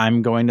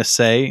 I'm going to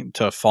say,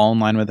 to fall in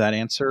line with that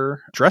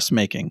answer,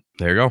 dressmaking.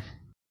 There you go.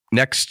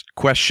 Next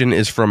question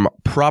is from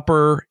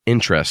Proper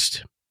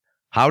Interest.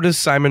 How does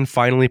Simon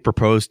finally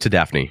propose to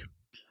Daphne?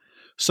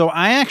 So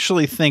I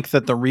actually think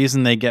that the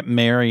reason they get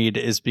married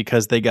is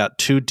because they got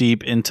too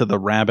deep into the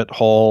rabbit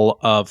hole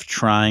of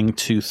trying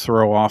to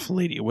throw off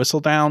Lady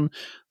Whistledown.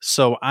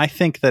 So I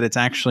think that it's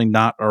actually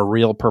not a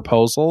real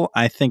proposal.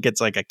 I think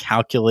it's like a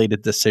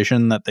calculated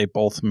decision that they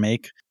both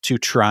make to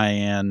try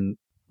and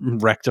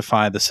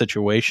rectify the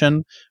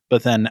situation.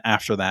 But then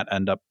after that,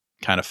 end up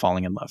kind of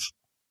falling in love.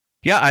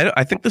 Yeah,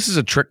 I think this is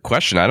a trick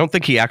question. I don't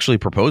think he actually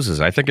proposes.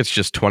 I think it's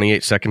just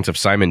 28 seconds of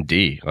Simon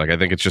D. Like, I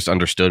think it's just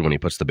understood when he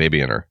puts the baby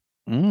in her.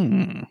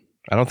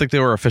 I don't think they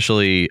were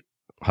officially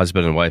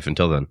husband and wife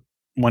until then.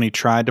 When he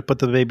tried to put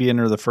the baby in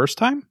her the first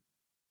time?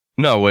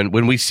 No,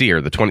 when we see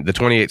her, the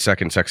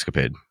 28-second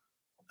sexcapade.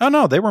 Oh,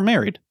 no, they were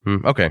married.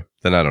 Okay,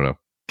 then I don't know.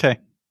 Okay,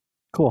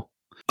 cool.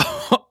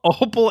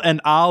 Opal and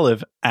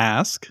Olive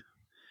ask,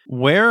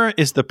 where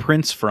is the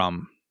prince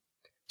from?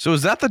 So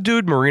is that the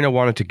dude Marina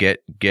wanted to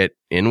get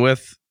in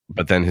with,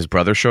 but then his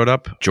brother showed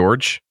up,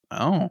 George?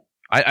 Oh.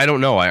 I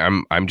don't know.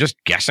 I'm just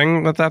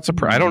guessing that that's a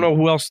prince. I don't know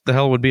who else the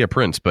hell would be a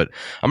prince, but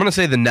I'm going to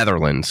say the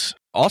Netherlands.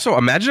 Also,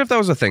 imagine if that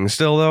was a thing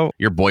still, though.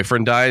 Your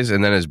boyfriend dies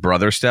and then his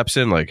brother steps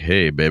in like,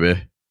 hey,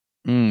 baby.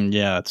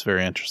 Yeah, that's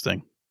very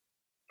interesting.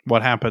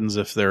 What happens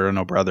if there are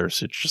no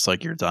brothers? It's just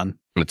like you're done.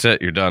 That's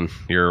it. You're done.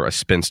 You're a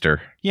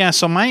spinster. Yeah,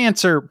 so my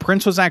answer,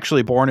 Prince was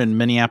actually born in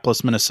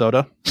Minneapolis,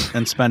 Minnesota,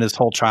 and spent his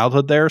whole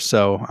childhood there,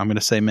 so I'm going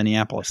to say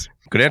Minneapolis.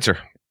 Good answer.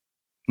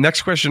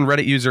 Next question,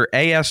 Reddit user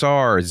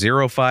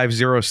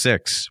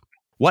ASR0506.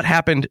 What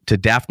happened to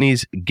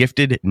Daphne's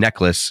gifted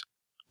necklace,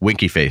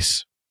 Winky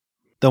Face?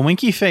 The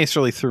winky face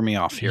really threw me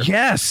off here.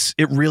 Yes,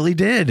 it really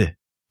did.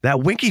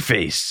 That winky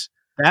face.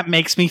 That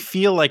makes me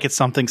feel like it's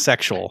something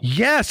sexual.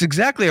 Yes,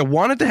 exactly. I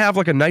wanted to have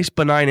like a nice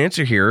benign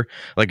answer here,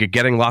 like a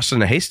getting lost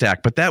in a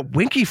haystack, but that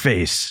winky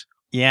face.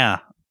 Yeah,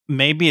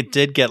 maybe it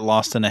did get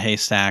lost in a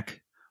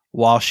haystack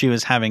while she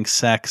was having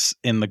sex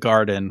in the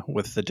garden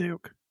with the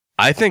Duke.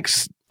 I think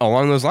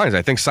along those lines,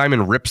 I think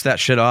Simon rips that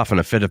shit off in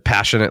a fit of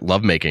passionate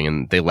lovemaking,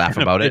 and they laugh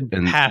about it.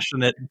 And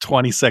passionate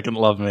 20-second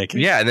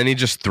lovemaking. Yeah, and then he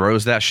just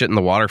throws that shit in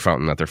the water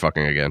fountain that they're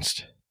fucking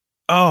against.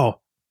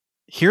 Oh,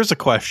 here's a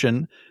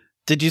question.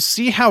 Did you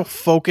see how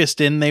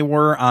focused in they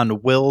were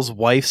on Will's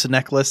wife's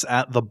necklace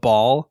at the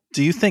ball?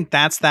 Do you think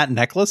that's that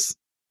necklace?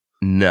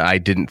 No, I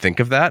didn't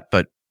think of that,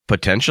 but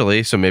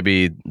potentially. So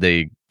maybe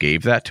they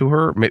gave that to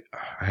her.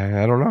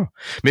 I don't know.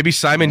 Maybe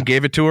Simon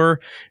gave it to her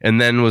and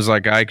then was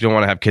like, I don't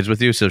want to have kids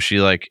with you. So she,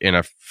 like, in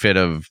a fit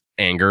of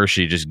anger,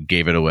 she just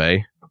gave it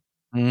away.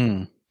 I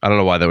don't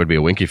know why that would be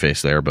a winky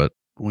face there, but.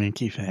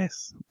 Winky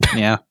face.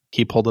 Yeah,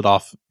 he pulled it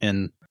off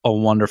in a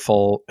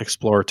wonderful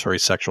exploratory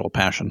sexual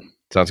passion.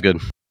 Sounds good.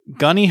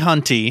 Gunny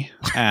Hunty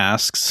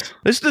asks...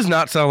 This does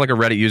not sound like a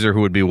Reddit user who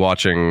would be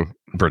watching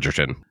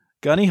Bridgerton.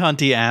 Gunny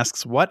Hunty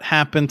asks, what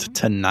happened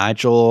to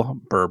Nigel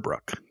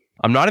Burbrook?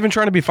 I'm not even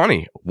trying to be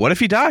funny. What if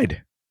he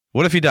died?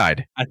 What if he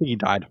died? I think he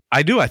died.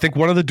 I do. I think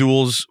one of the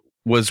duels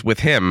was with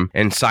him,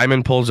 and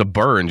Simon pulls a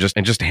Burr and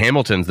just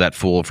Hamilton's that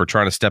fool for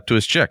trying to step to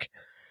his chick.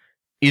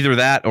 Either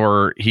that,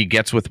 or he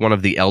gets with one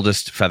of the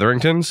eldest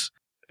Featheringtons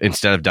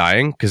instead of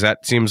dying, because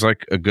that seems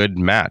like a good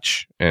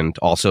match. And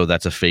also,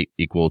 that's a fate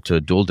equal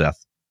to duel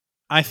death.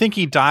 I think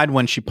he died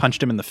when she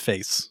punched him in the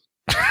face.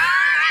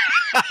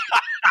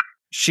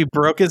 She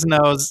broke his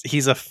nose.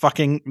 He's a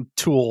fucking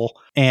tool,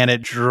 and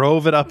it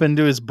drove it up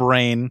into his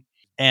brain.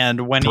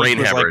 And when he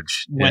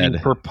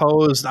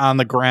proposed on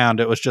the ground,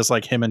 it was just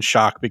like him in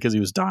shock because he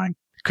was dying.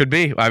 Could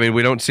be. I mean,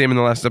 we don't see him in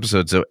the last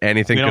episode, so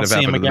anything could have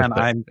happened. We don't see him again.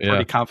 I'm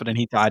pretty confident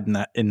he died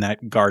in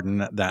that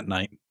garden that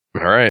night.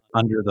 All right,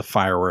 under the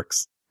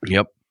fireworks.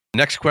 Yep.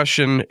 Next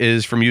question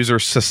is from user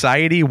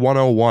Society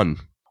 101.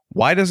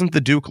 Why doesn't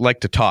the Duke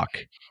like to talk,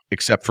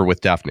 except for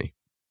with Daphne?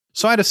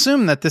 So I'd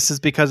assume that this is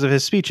because of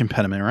his speech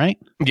impediment, right?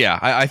 Yeah,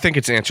 I think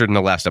it's answered in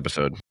the last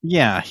episode.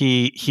 Yeah,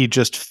 he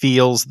just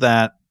feels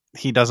that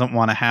he doesn't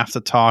want to have to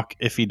talk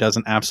if he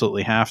doesn't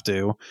absolutely have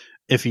to,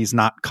 if he's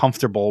not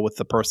comfortable with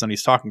the person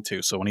he's talking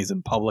to. So when he's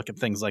in public and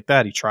things like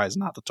that, he tries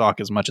not to talk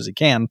as much as he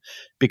can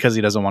because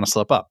he doesn't want to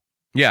slip up.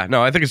 Yeah,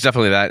 no, I think it's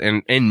definitely that.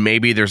 And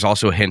maybe there's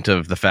also a hint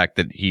of the fact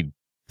that he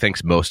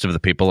thinks most of the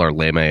people are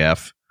lame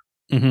AF.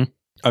 Mm-hmm.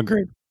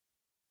 Agreed.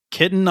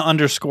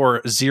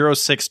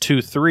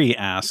 Kitten_0623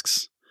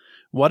 asks,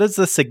 what is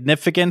the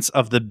significance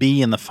of the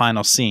bee in the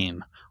final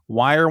scene?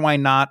 Why or why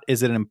not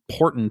is it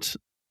important?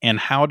 And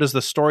how does the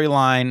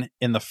storyline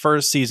in the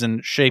first season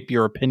shape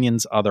your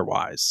opinions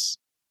otherwise?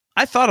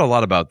 I thought a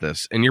lot about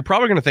this, and you're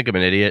probably going to think I'm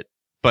an idiot,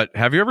 but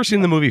have you ever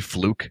seen the movie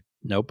Fluke?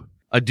 Nope.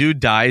 A dude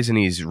dies and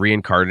he's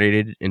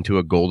reincarnated into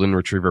a golden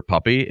retriever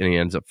puppy, and he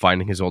ends up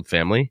finding his old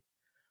family.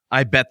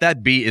 I bet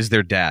that bee is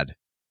their dad.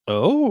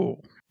 Oh.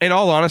 In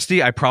all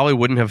honesty, I probably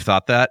wouldn't have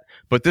thought that,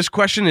 but this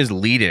question is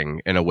leading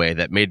in a way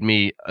that made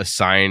me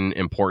assign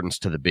importance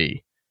to the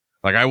bee.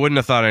 Like, I wouldn't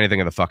have thought anything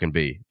of the fucking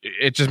bee.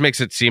 It just makes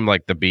it seem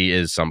like the bee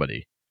is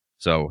somebody.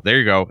 So there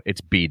you go.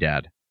 It's bee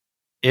dad.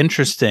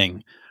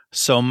 Interesting.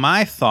 So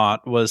my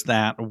thought was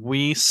that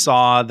we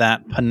saw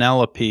that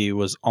Penelope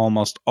was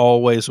almost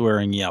always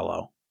wearing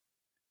yellow.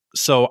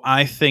 So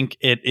I think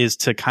it is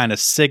to kind of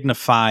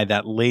signify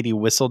that Lady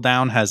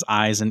Whistledown has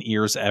eyes and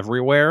ears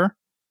everywhere.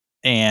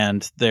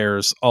 And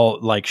there's all,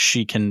 like,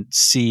 she can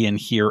see and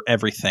hear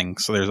everything.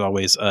 So there's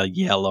always a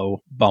yellow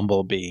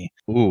bumblebee.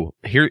 Ooh,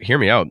 hear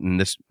me out.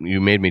 And this, you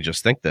made me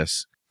just think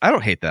this. I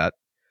don't hate that.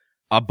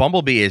 A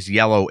bumblebee is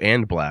yellow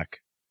and black.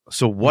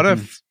 So what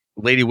if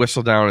Lady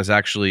Whistledown is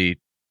actually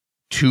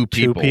two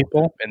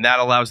people? And that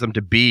allows them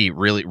to be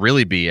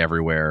really be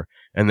everywhere.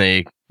 And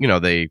they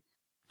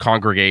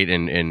congregate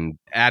and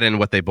add in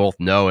what they both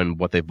know and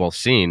what they've both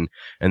seen,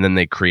 and then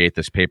they create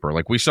this paper.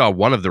 Like, we saw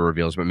one of the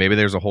reveals, but maybe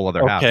there's a whole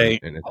other half. Okay,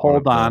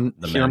 hold on.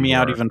 Hear me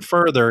out even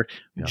further.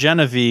 Yeah.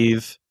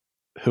 Genevieve,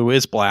 who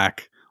is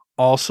black,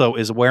 also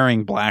is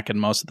wearing black in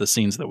most of the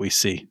scenes that we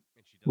see.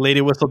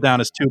 Lady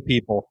Whistledown is two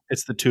people.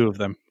 It's the two of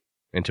them.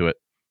 Into it.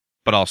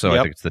 But also,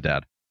 I think it's the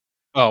dad.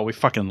 Oh, we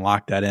fucking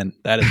locked that in.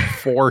 That is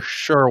for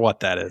sure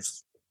what that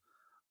is.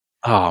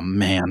 Oh,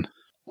 man.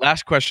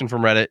 Last question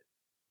from Reddit.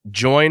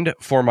 Joined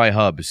for my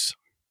hubs.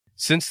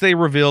 Since they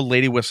revealed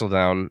Lady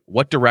Whistledown,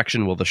 what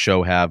direction will the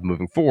show have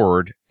moving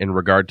forward in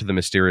regard to the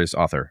mysterious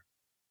author?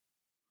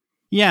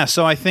 Yeah,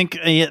 so I think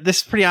this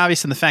is pretty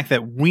obvious in the fact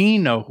that we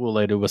know who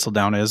Lady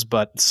Whistledown is,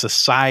 but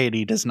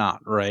society does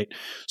not, right?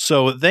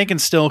 So they can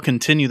still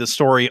continue the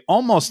story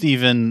almost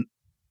even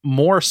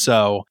more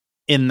so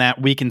in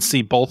that we can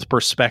see both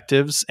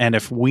perspectives. And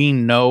if we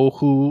know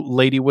who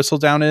Lady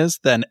Whistledown is,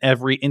 then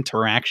every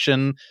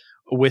interaction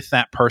with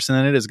that person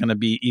in it is going to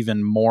be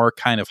even more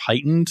kind of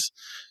heightened.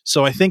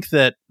 So I think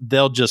that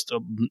they'll just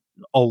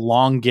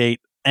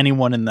elongate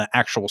anyone in the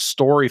actual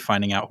story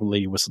finding out who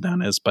Lady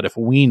Whistledown is. But if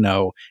we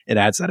know, it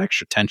adds that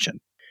extra tension.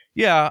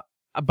 Yeah,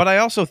 but I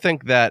also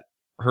think that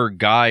her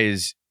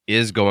guise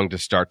is going to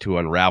start to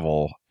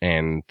unravel,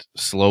 and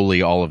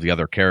slowly all of the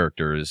other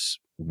characters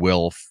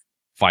will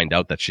find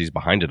out that she's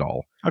behind it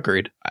all.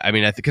 Agreed. I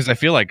mean, because I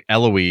feel like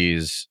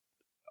Eloise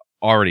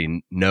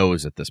already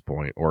knows at this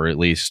point, or at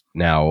least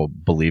now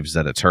believes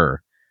that it's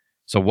her.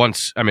 So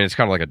once, I mean, it's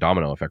kind of like a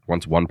domino effect.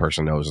 Once one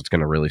person knows, it's going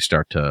to really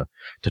start to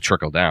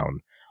trickle down.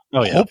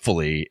 Oh, yeah.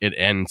 Hopefully it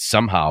ends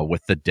somehow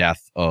with the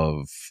death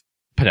of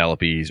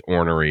Penelope's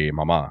ornery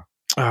mama.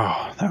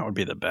 Oh, that would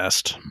be the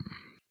best.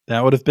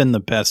 That would have been the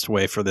best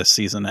way for this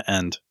season to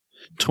end.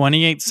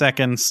 28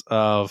 seconds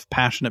of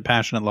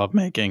passionate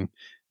lovemaking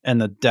and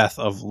the death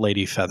of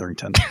Lady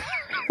Featherington.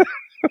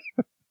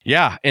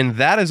 Yeah, and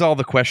that is all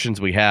the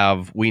questions we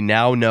have. We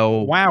now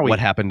know what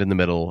happened in the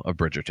middle of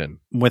Bridgerton.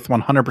 With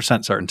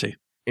 100% certainty.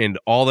 And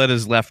all that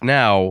is left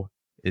now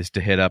is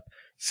to hit up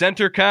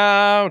center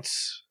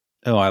counts.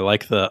 Oh, I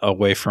like the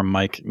away from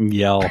Mike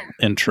yell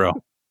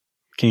intro.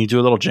 Can you do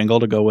a little jingle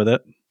to go with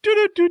it?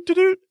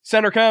 Do-do-do-do-do.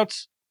 Center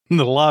counts.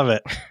 Love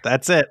it.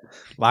 That's it.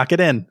 Lock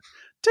it in.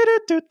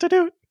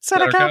 Do-do-do-do-do.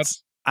 Center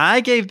counts. I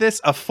gave this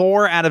a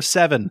 4 out of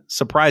 7,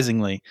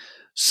 surprisingly.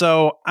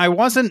 So I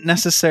wasn't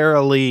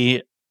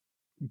necessarily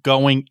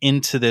going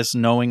into this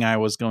knowing I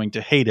was going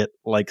to hate it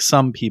like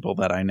some people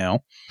that I know.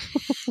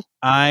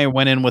 I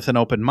went in with an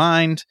open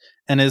mind.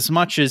 And as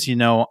much as, you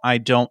know, I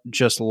don't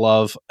just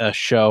love a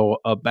show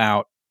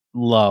about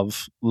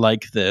love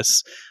like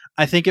this,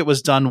 I think it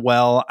was done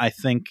well. I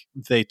think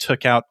they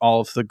took out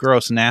all of the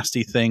gross,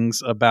 nasty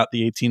things about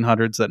the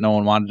 1800s that no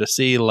one wanted to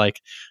see,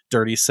 like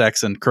dirty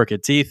sex and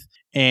crooked teeth,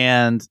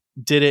 and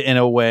did it in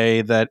a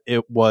way that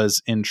it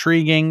was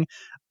intriguing.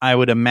 I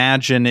would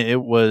imagine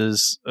it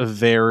was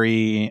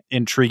very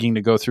intriguing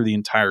to go through the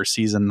entire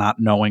season not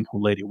knowing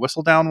who Lady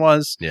Whistledown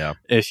was. Yeah.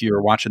 If you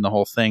were watching the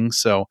whole thing.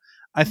 So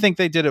I think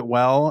they did it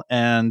well,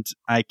 and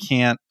I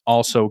can't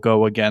also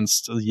go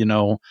against, you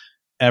know,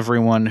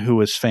 everyone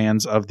who is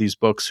fans of these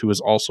books who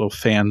is also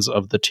fans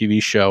of the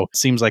TV show. It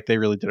seems like they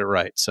really did it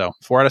right. So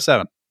 4 out of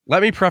 7.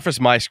 Let me preface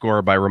my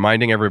score by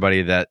reminding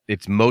everybody that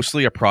it's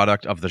mostly a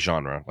product of the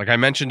genre. Like I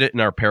mentioned it in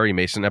our Perry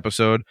Mason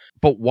episode,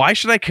 but why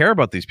should I care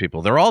about these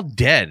people? They're all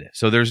dead,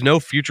 so there's no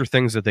future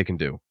things that they can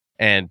do.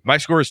 And my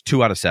score is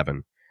 2 out of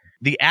 7.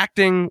 The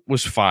acting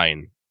was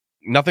fine.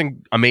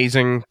 Nothing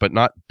amazing, but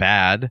not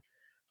bad.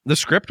 The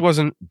script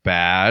wasn't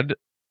bad.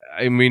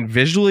 I mean,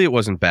 visually it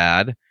wasn't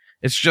bad.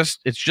 It's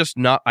just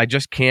not, I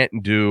just can't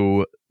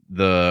do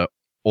the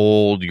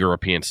old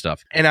European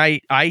stuff. And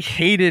I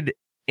hated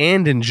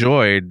and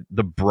enjoyed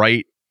the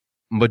bright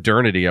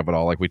modernity of it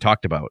all, like we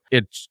talked about.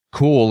 It's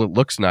cool, it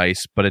looks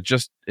nice, but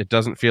it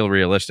doesn't feel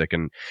realistic,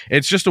 and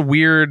it's just a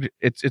weird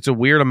it's a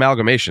weird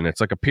amalgamation.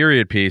 It's like a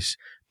period piece,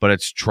 but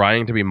it's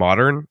trying to be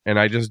modern, and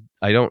I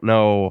don't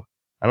know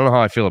how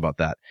I feel about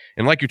that.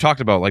 And like you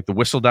talked about, like the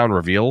Whistledown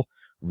reveal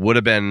would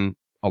have been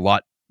a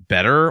lot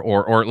better,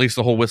 or at least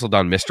the whole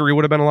Whistledown mystery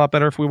would have been a lot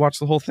better if we watched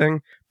the whole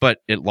thing, but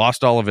it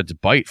lost all of its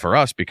bite for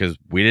us because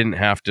we didn't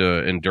have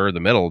to endure the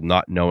middle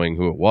not knowing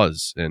who it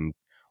was. And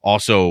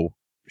also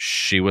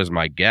she was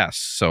my guess,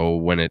 so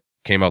when it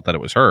came out that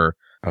it was her,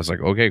 I was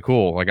like, okay,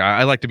 cool. Like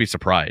I like to be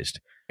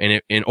surprised,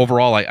 and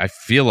overall I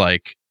feel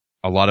like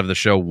a lot of the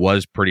show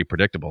was pretty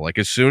predictable. Like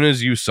as soon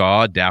as you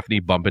saw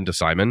Daphne bump into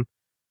Simon,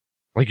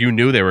 like you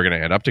knew they were going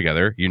to end up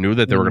together, you knew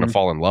that they were going to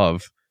fall in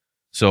love.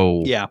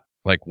 So yeah,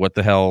 like, what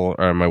the hell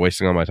am I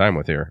wasting all my time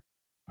with here?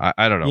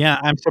 I don't know. Yeah,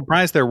 I'm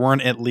surprised there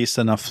weren't at least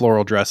enough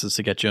floral dresses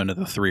to get you into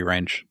the 3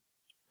 range.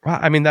 Well,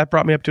 I mean, that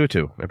brought me up to a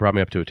 2. It brought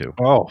me up to a 2.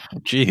 Oh,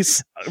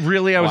 jeez.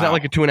 Really, I was at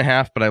like a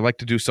 2.5, but I like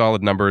to do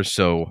solid numbers,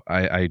 so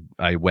I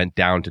went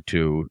down to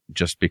 2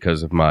 just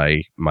because of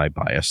my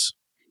bias.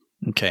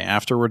 Okay,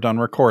 after we're done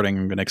recording,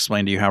 I'm going to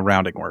explain to you how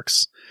rounding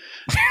works.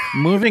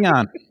 Moving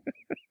on.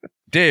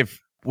 Dave,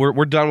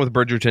 we're done with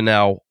Bridgerton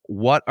now.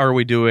 What are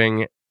we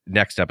doing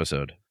next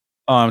episode?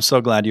 Oh, I'm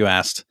so glad you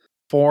asked.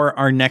 For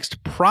our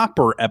next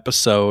proper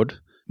episode,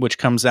 which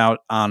comes out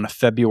on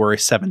February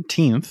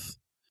 17th,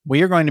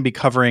 we are going to be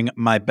covering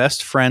My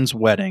Best Friend's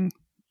Wedding,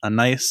 a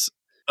nice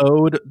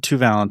ode to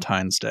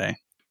Valentine's Day.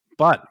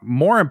 But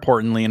more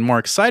importantly and more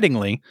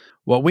excitingly,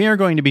 what we are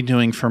going to be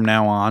doing from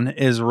now on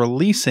is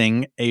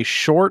releasing a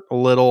short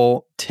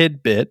little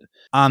tidbit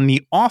on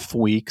the off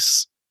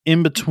weeks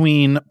in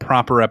between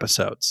proper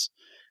episodes.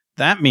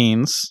 That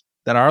means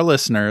that our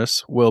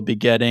listeners will be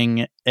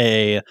getting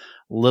a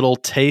little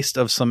taste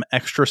of some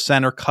extra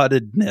center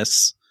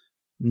cuttedness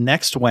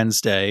next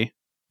Wednesday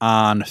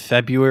on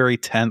February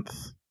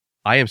 10th.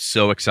 I am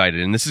so excited,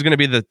 and this is going to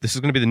be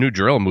the new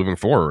drill moving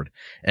forward.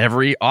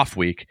 Every off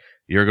week,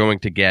 you're going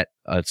to get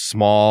a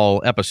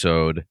small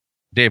episode.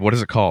 Dave, what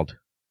is it called?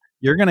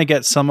 You're going to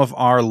get some of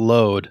our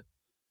load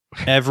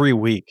every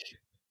week,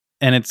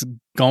 and it's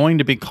going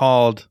to be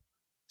called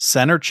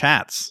Center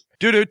Chats.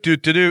 Do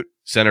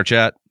Center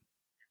Chat.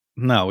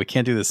 No, we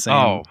can't do the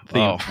same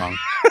theme song.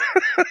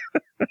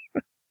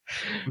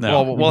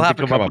 No, well, we'll have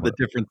to come up with a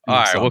different All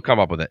right, song. we'll come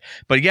up with it.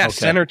 But yes,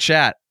 Okay. Center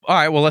Chat. All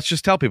right, well, let's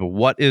just tell people,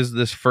 what is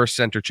this first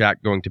Center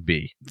Chat going to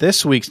be?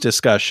 This week's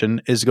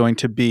discussion is going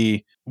to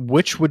be,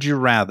 which would you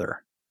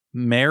rather,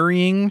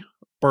 marrying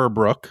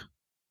Burbrook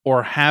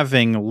or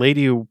having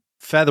Lady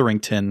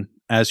Featherington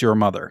as your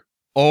mother?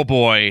 Oh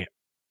boy,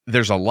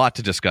 there's a lot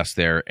to discuss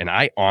there, and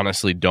I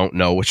honestly don't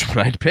know which one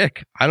I'd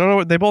pick. I don't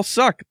know. They both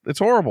suck. It's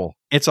horrible.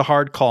 It's a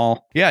hard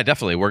call. Yeah,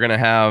 definitely. We're going to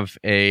have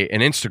an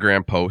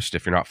Instagram post.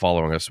 If you're not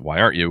following us, why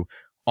aren't you?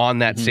 On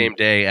that same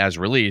day as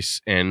release,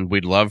 and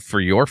we'd love for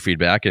your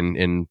feedback,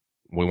 and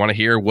we want to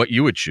hear what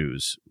you would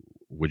choose.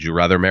 Would you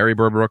rather marry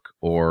Burbrook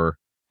or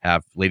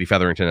have Lady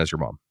Featherington as your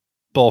mom?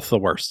 Both the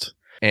worst.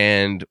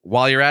 And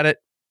while you're at it,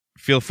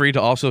 feel free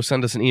to also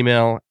send us an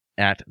email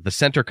at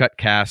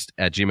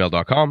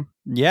thecentercutcast@gmail.com.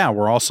 Yeah,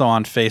 we're also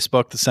on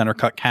Facebook, the Center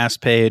Cut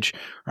Cast page,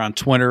 or on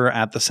Twitter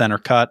at the Center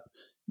Cut.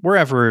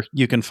 Wherever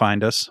you can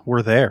find us,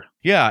 we're there.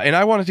 Yeah, and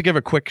I wanted to give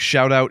a quick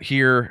shout out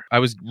here. I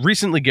was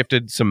recently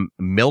gifted some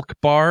Milk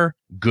Bar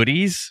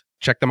goodies.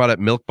 Check them out at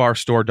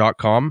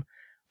milkbarstore.com.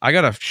 I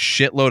got a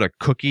shitload of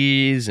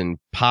cookies and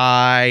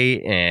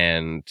pie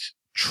and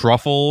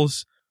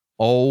truffles.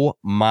 Oh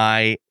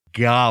my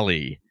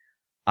golly.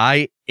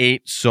 I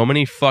ate so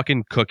many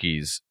fucking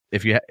cookies.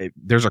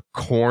 There's a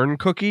corn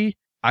cookie.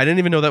 I didn't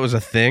even know that was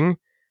a thing.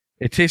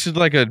 It tasted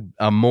like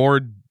a more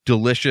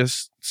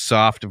delicious,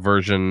 soft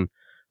version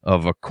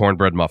of a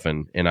cornbread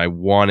muffin, and I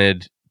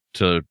wanted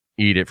to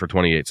eat it for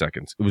 28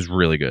 seconds. It was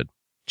really good.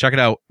 Check it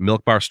out,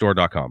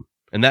 milkbarstore.com.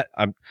 And that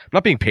I'm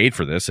not being paid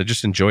for this. I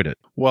just enjoyed it.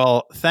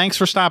 Well, thanks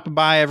for stopping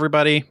by,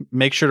 everybody.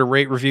 Make sure to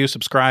rate, review,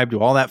 subscribe, do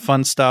all that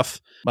fun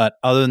stuff. But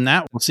other than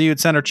that, we'll see you at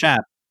Center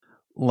Chat.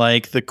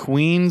 Like the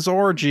Queen's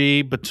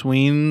orgy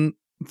between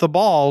the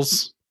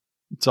balls,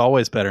 it's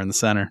always better in the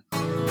center.